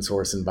in open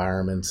source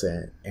environments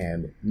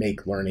and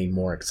make learning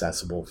more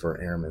accessible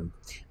for airmen?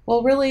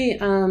 Well, really,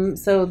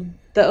 so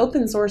the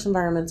open source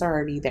environment's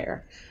already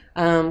there.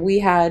 We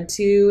had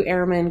 2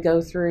 airmen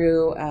go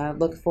through,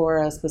 look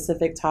for a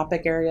specific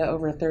topic area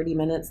over 30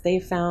 minutes. They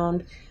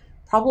found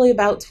probably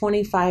about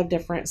 25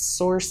 different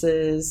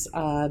sources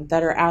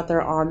that are out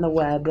there on the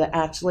web that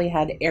actually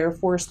had Air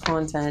Force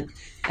content.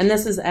 And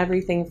this is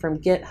everything from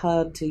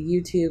GitHub to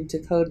YouTube to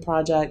Code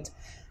Project,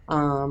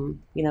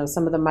 some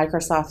of the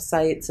Microsoft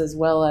sites, as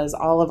well as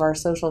all of our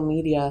social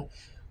media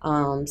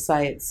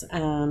sites.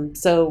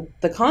 So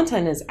the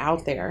content is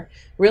out there.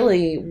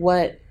 Really,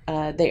 what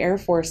the Air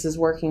Force is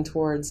working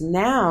towards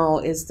now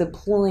is to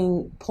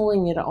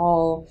pulling it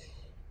all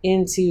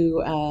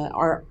into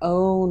our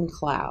own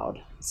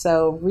cloud.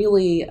 So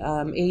really,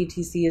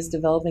 AETC is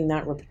developing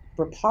that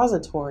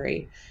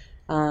repository,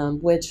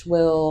 which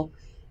will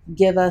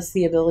give us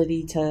the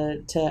ability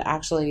to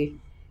actually,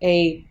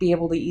 be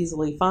able to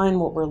easily find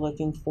what we're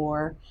looking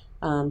for,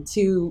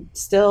 to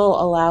still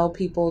allow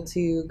people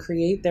to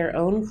create their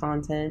own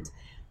content,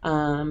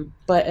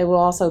 but it will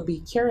also be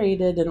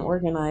curated and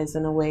organized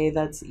in a way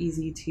that's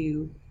easy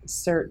to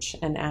search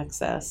and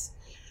access.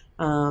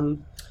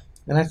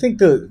 And I think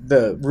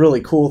the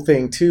really cool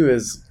thing too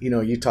is,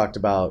 you talked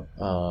about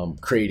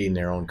creating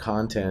their own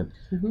content,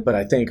 Mm-hmm. but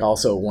I think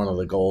also one of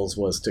the goals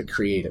was to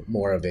create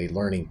more of a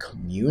learning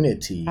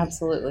community.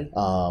 Absolutely.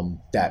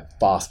 That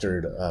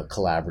fostered a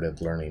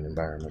collaborative learning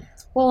environment.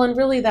 Well, and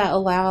really that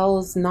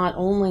allows not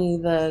only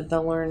the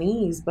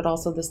learnees, but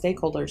also the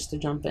stakeholders to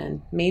jump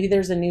in. Maybe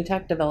there's a new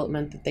tech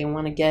development that they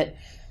want to get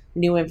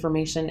new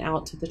information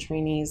out to the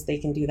trainees. They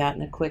can do that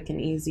in a quick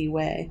and easy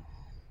way.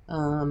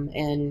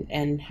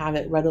 And have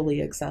it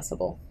readily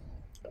accessible.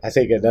 I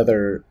think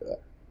another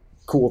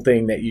cool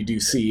thing that you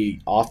do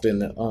see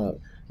often,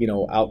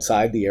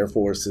 outside the Air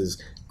Force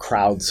is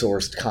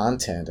crowdsourced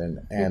content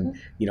and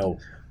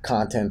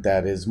content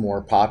that is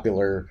more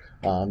popular,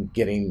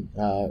 getting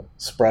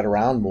spread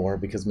around more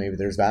because maybe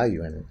there's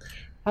value in it.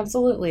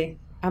 Absolutely.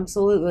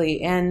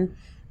 And,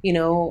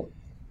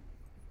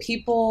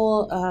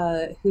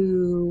 people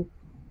who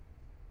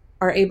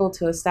are able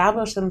to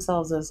establish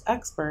themselves as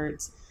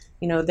experts,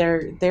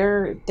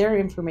 their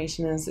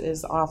information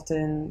is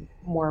often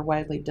more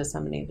widely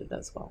disseminated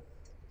as well.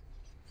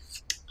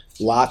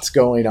 Lots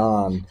going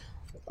on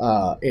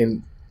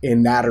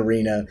in that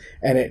arena,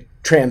 and it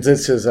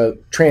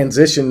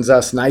transitions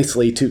us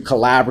nicely to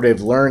collaborative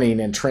learning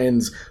and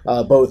trends,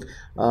 both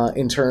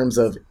in terms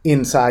of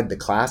inside the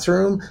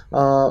classroom,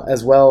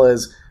 as well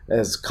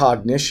as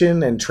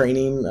cognition and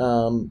training,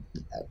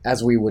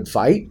 as we would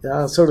fight,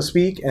 so to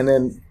speak, and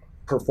then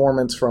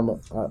performance from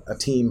a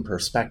team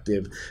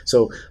perspective.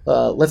 So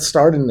let's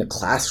start in the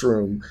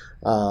classroom.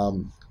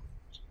 Kind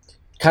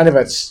of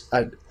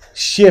a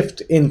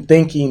shift in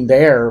thinking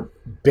there,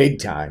 big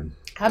time.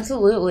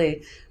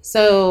 Absolutely.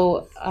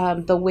 So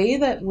the way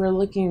that we're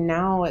looking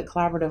now at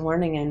collaborative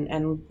learning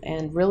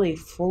and really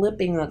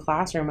flipping the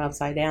classroom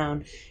upside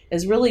down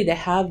is really to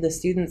have the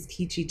students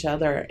teach each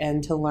other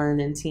and to learn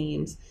in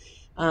teams.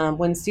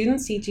 When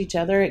students teach each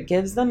other, it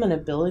gives them an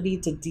ability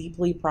to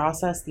deeply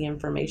process the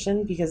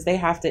information because they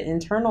have to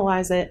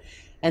internalize it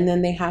and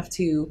then they have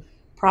to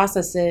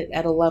process it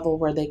at a level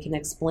where they can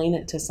explain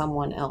it to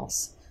someone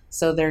else.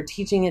 So they're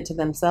teaching it to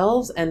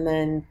themselves and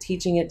then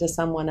teaching it to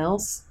someone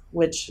else,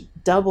 which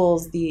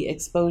doubles the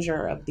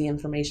exposure of the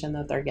information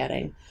that they're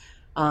getting.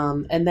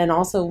 And then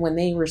also when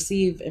they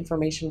receive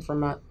information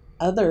from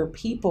other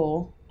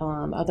people,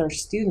 other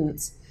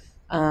students,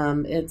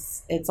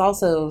 It's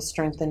also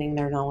strengthening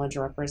their knowledge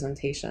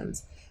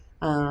representations.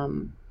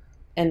 And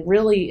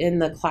really in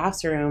the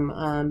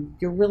classroom,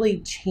 you're really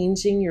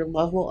changing your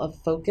level of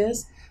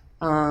focus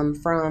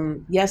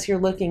from, yes, you're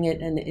looking at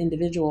an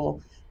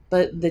individual,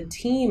 but the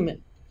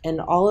team and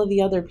all of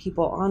the other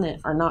people on it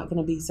are not going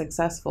to be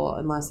successful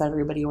unless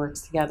everybody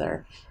works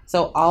together.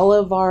 So all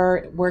of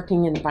our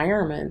working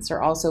environments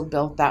are also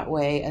built that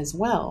way as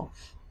well.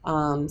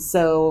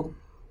 So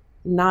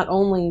not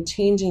only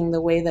changing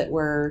the way that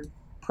we're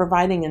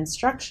providing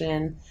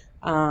instruction,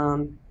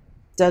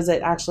 does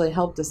it actually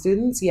help the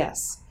students?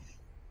 Yes.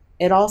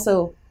 It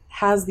also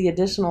has the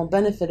additional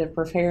benefit of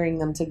preparing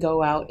them to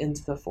go out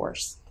into the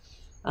force.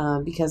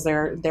 Because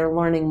they're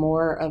learning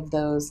more of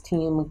those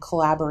team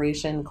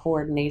collaboration,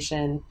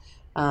 coordination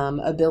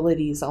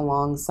abilities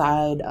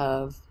alongside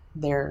of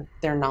their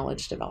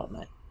knowledge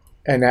development.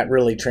 And that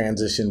really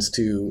transitions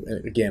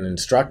to, again,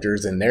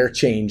 instructors and their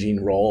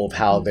changing role of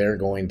how they're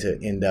going to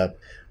end up,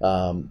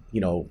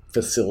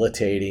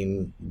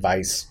 facilitating,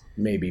 vice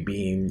maybe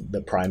being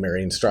the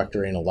primary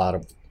instructor in a lot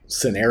of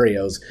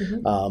scenarios.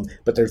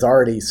 But there's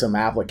already some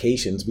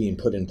applications being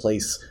put in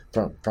place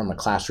from a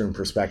classroom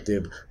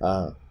perspective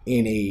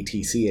in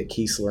AETC at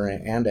Keesler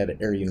and at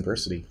Air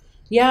University.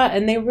 Yeah,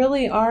 and they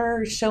really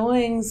are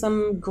showing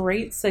some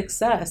great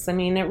success. I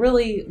mean, it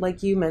really,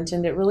 like you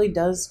mentioned, it really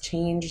does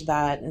change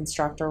that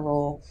instructor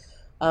role.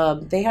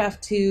 They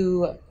have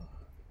to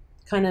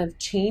kind of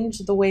change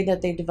the way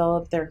that they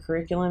develop their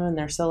curriculum and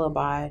their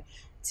syllabi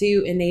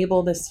to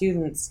enable the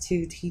students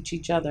to teach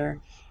each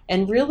other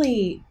and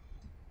really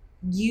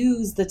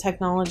use the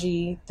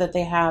technology that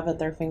they have at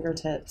their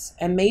fingertips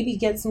and maybe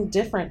get some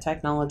different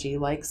technology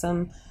like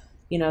some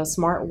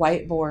smart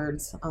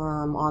whiteboards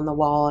on the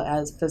wall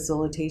as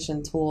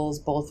facilitation tools,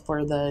 both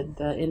for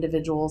the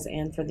individuals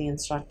and for the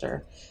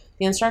instructor.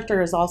 The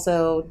instructor is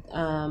also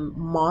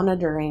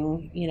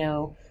monitoring,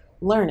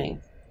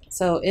 learning.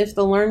 So if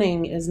the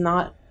learning is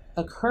not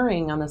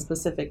occurring on a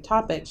specific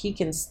topic, he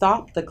can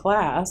stop the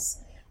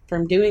class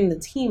from doing the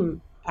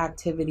team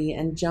activity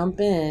and jump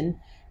in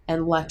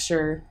and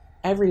lecture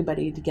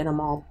everybody to get them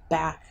all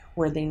back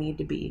where they need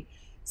to be.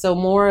 So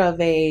more of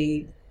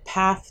a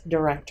path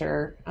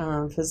director,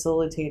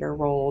 facilitator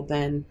role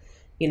than,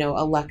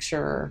 a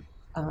lecturer.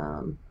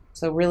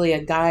 So really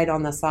a guide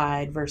on the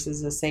side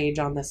versus a sage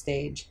on the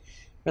stage,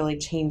 really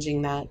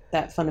changing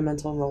that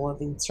fundamental role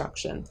of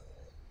instruction.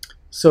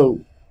 So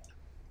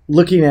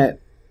looking at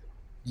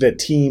the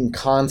team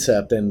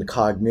concept and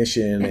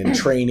cognition and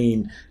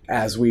training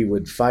as we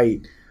would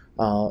fight,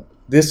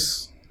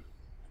 this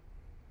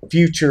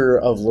future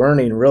of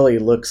learning really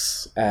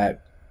looks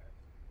at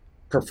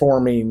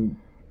performance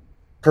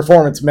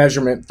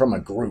measurement from a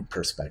group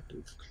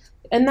perspective.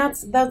 And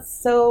that's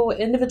so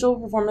individual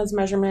performance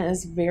measurement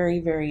is very,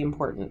 very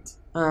important.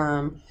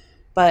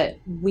 But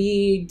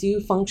we do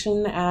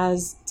function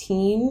as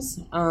teams,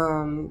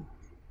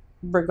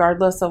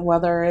 regardless of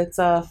whether it's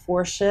a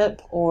force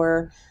ship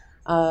or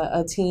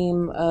a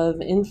team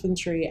of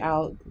infantry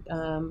out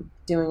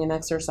doing an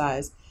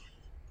exercise.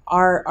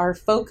 Our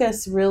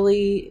focus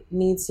really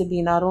needs to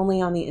be not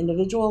only on the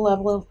individual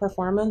level of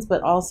performance,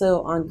 but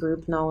also on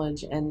group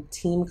knowledge and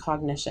team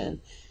cognition,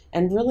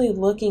 and really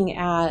looking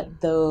at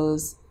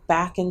those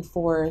back and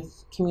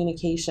forth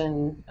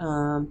communication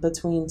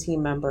between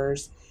team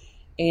members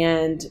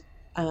and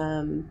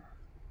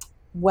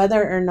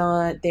whether or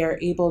not they're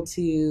able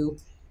to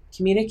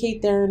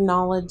communicate their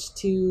knowledge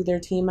to their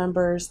team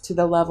members to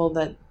the level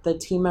that the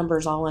team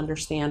members all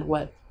understand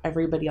what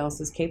everybody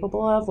else is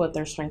capable of, what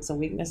their strengths and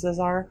weaknesses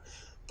are.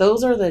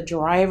 Those are the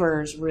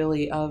drivers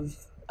really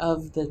of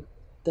the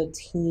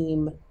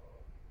team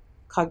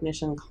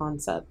cognition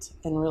concept,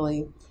 and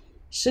really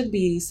should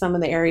be some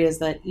of the areas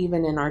that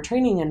even in our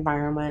training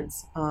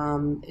environments,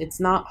 it's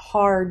not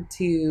hard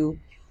to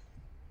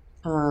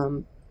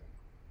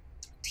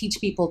teach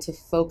people to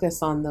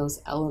focus on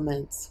those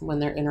elements when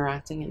they're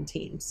interacting in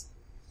teams.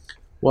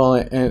 Well,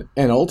 and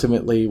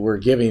ultimately we're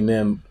giving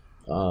them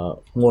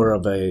more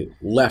of a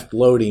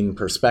left-loading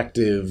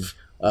perspective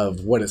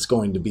of what it's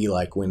going to be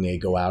like when they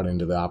go out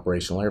into the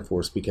operational Air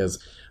Force, because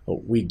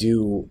we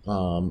do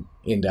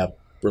end up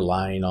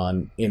relying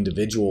on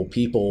individual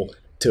people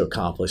to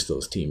accomplish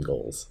those team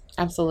goals.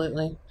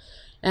 Absolutely.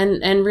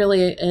 And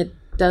really it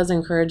does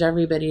encourage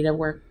everybody to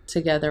work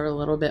together a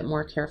little bit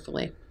more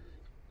carefully.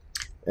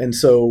 And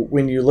so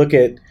when you look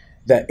at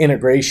that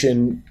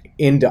integration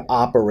into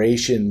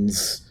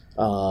operations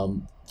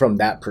from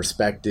that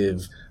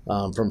perspective,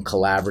 from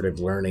collaborative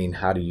learning,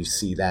 how do you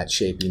see that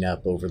shaping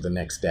up over the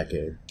next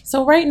decade?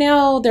 So right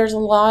now there's a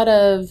lot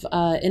of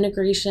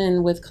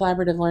integration with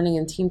collaborative learning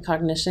and team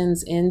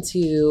cognitions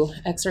into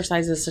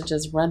exercises such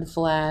as Red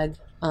Flag,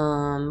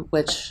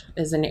 which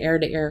is an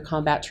air-to-air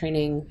combat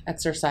training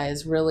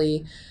exercise,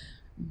 really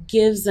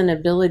gives an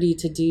ability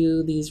to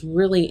do these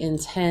really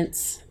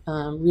intense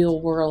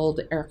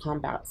real-world air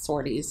combat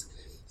sorties.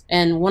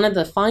 And one of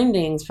the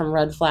findings from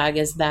Red Flag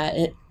is that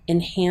it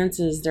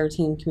enhances their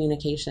team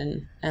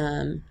communication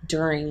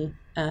during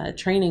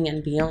training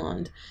and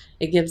beyond.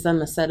 It gives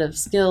them a set of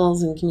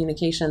skills and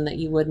communication that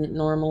you wouldn't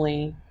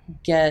normally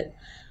get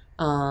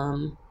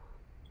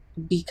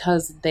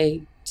because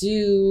they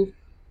do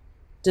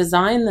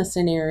design the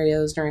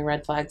scenarios during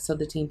red flags, so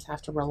the teams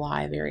have to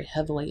rely very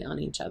heavily on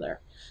each other.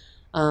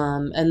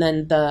 And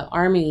then the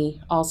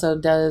Army also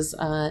does,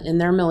 in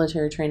their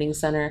military training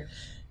center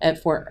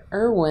at Fort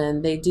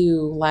Irwin, they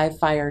do live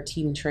fire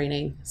team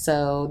training.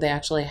 So they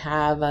actually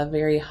have a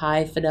very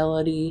high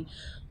fidelity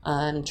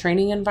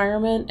training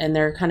environment, and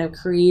they're kind of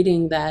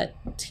creating that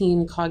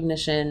team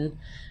cognition,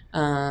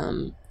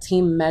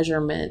 team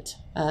measurement,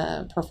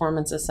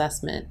 performance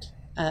assessment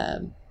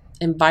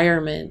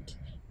environment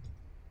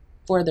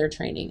for their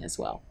training as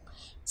well.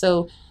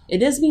 So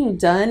it is being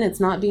done.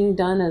 It's not being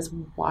done as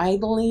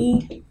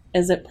widely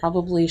as it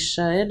probably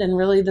should. And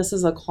really, this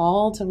is a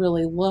call to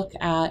really look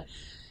at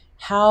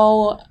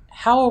how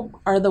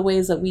are the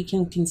ways that we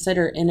can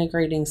consider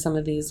integrating some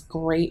of these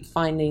great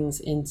findings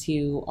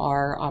into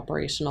our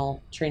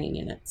operational training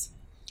units.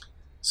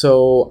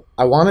 So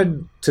I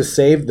wanted to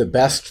save the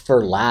best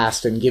for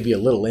last and give you a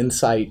little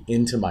insight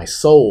into my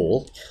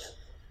soul,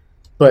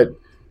 but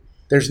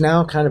there's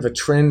now kind of a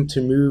trend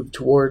to move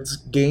towards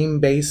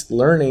game-based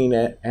learning,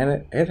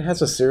 and it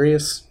has a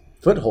serious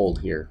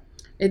foothold here.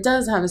 It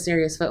does have a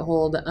serious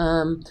foothold,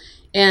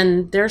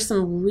 and there's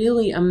some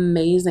really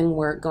amazing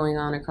work going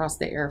on across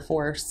the Air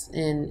Force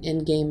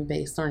in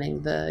game-based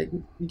learning.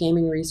 The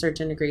Gaming Research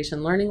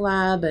Integration Learning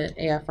Lab at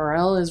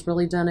AFRL has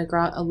really done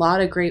a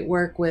lot of great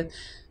work with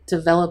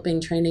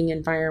developing training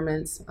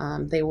environments.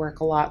 They work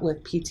a lot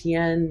with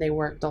PTN. They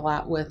worked a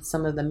lot with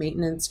some of the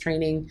maintenance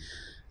training,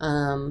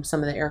 some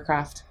of the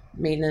aircraft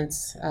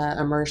maintenance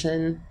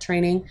immersion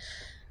training.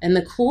 And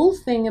the cool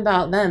thing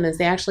about them is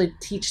they actually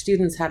teach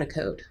students how to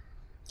code.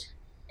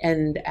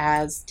 And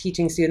as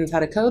teaching students how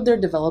to code, they're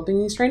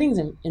developing these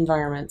training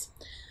environments.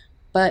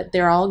 But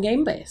they're all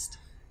game-based.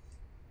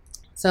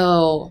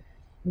 So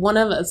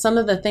some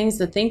of the things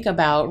to think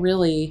about,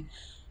 really,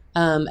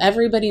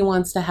 everybody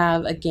wants to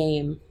have a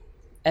game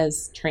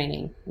as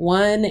training.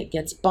 One, it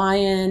gets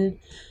buy-in.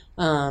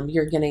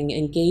 You're getting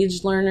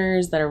engaged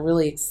learners that are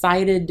really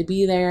excited to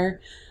be there.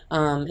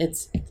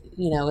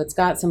 It's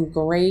got some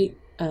great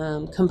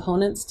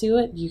components to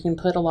it. You can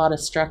put a lot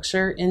of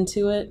structure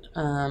into it,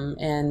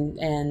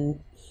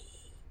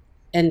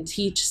 and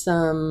teach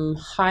some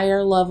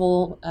higher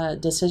level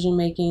decision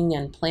making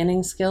and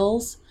planning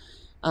skills.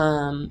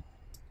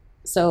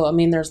 So, I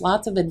mean, there's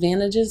lots of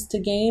advantages to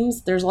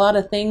games. There's a lot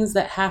of things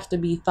that have to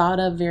be thought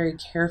of very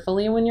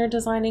carefully when you're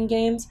designing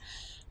games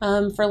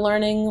for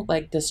learning,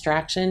 like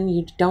distraction.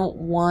 You don't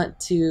want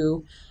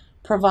to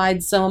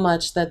provide so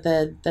much that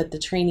the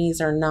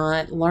trainees are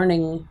not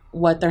learning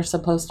what they're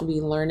supposed to be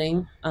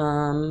learning,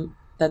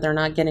 that they're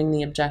not getting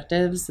the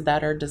objectives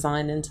that are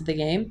designed into the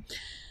game.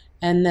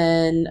 And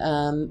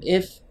then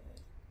if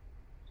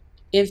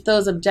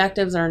those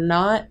objectives are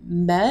not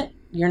met,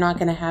 you're not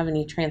going to have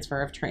any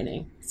transfer of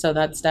training. So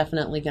that's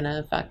definitely going to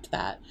affect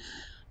that.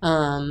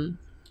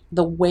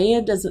 The way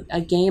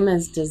a game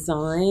is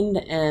designed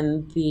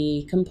and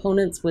the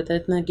components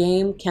within the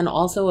game can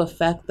also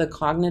affect the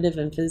cognitive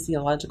and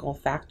physiological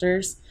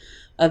factors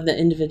of the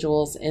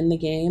individuals in the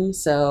game.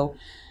 So,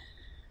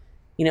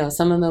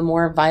 some of the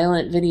more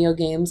violent video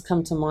games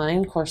come to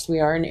mind. Of course, we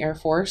are in Air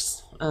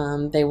Force.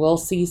 They will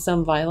see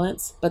some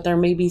violence, but there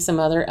may be some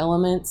other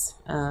elements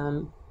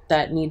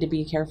that need to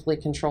be carefully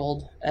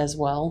controlled as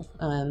well.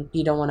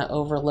 You don't want to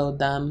overload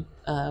them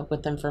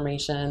with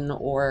information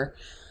or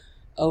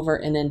over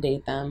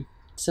inundate them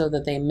so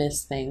that they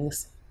miss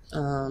things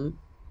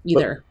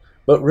either.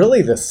 But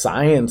really the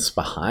science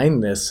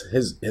behind this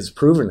has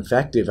proven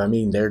effective. I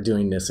mean, they're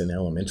doing this in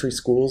elementary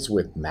schools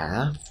with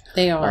math.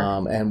 They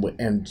are.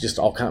 And just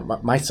all kind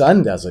of, my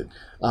son does it.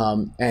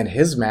 And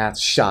his math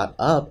shot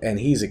up, and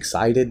he's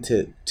excited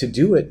to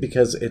do it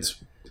because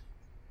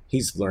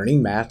he's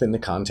learning math in the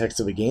context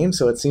of a game,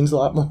 so it seems a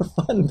lot more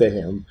fun to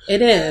him.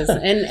 It is,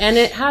 and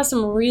it has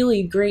some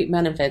really great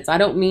benefits. I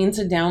don't mean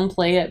to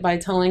downplay it by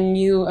telling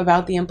you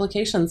about the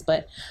implications,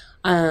 but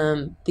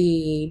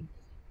the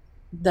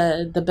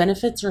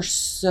benefits are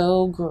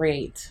so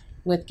great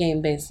with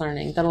game-based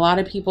learning that a lot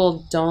of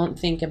people don't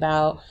think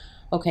about.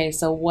 Okay,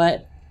 so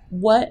what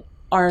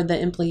are the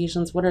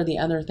implications? What are the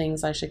other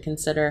things I should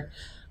consider?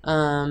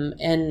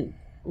 And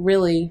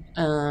really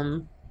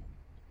though,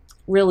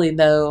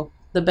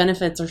 the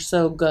benefits are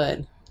so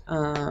good.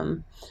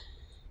 And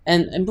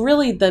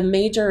really the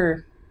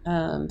major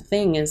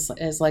thing is,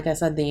 like I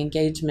said, the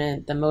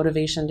engagement, the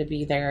motivation to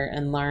be there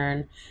and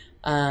learn.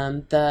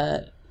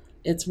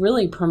 It's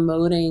really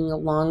promoting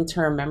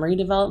long-term memory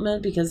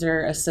development because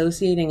they're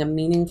associating a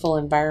meaningful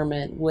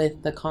environment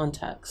with the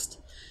context.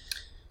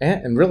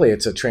 And really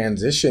it's a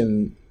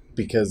transition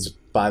because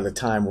by the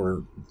time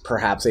we're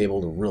perhaps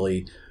able to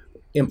really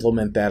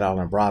implement that on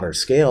a broader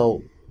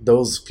scale,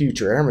 those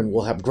future airmen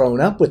will have grown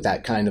up with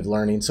that kind of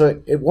learning.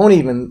 So it won't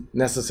even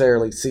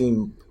necessarily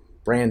seem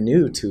brand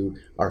new to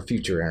our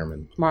future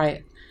airmen.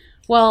 Right.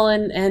 Well,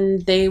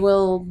 and they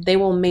will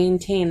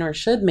maintain or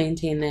should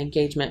maintain the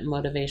engagement and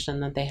motivation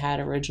that they had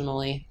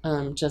originally,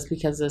 just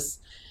because this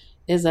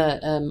is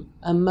a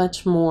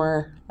much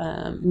more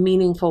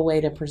meaningful way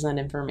to present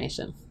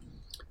information.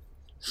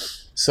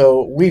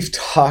 So we've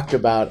talked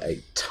about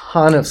a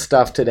ton of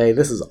stuff today.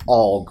 This is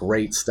all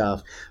great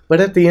stuff. But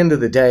at the end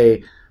of the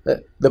day,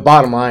 the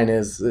bottom line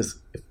is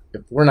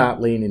if we're not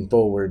leaning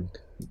forward,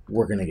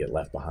 we're going to get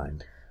left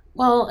behind.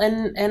 Well,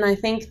 and I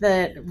think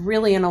that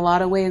really in a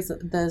lot of ways,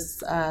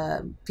 this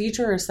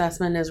future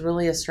assessment is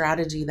really a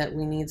strategy that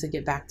we need to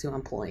get back to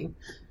employing.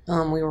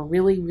 We were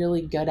really,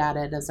 really good at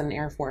it as an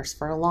Air Force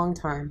for a long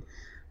time.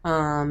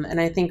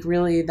 And I think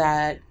really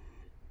that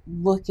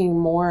looking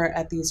more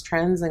at these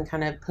trends and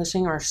kind of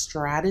pushing our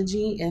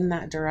strategy in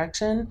that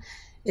direction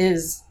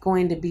is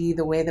going to be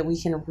the way that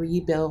we can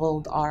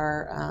rebuild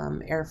our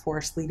Air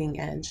Force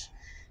leading edge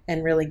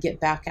and really get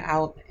back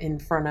out in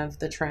front of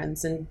the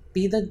trends and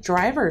be the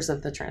drivers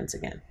of the trends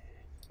again.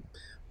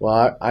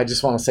 Well, I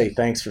just want to say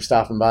thanks for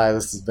stopping by.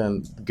 This has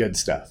been good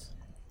stuff.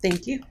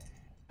 Thank you.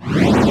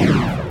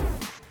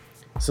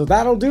 So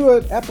that'll do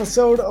it.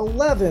 Episode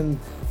 11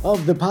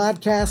 of the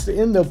podcast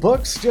in the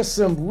books. Just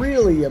some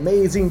really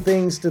amazing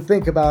things to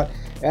think about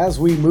as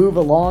we move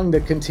along the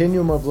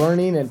continuum of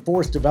learning and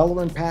force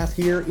development path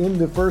here in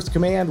the First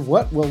Command.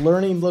 What will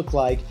learning look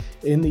like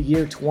in the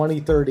year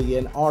 2030,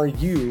 and are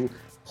you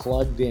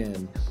plugged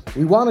in?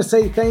 We want to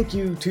say thank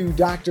you to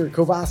Dr.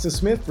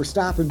 Covas-Smith for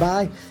stopping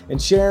by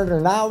and sharing her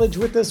knowledge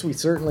with us. We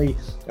certainly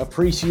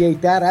appreciate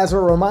that. As a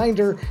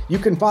reminder, you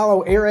can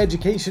follow Air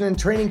Education and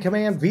Training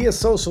Command via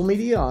social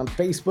media on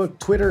Facebook,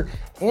 Twitter,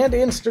 and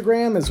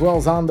Instagram, as well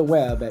as on the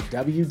web at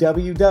www.aetc.af.mil.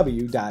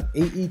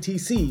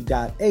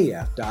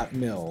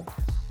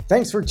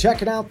 Thanks for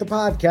checking out the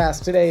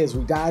podcast today as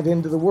we dive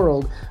into the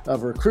world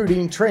of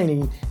recruiting,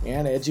 training,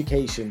 and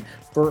education.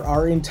 For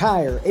our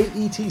entire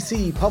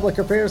AETC Public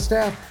Affairs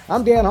staff,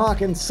 I'm Dan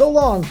Hawkins. So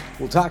long.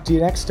 We'll talk to you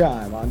next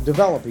time on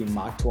Developing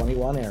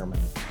Mach-21 Airmen.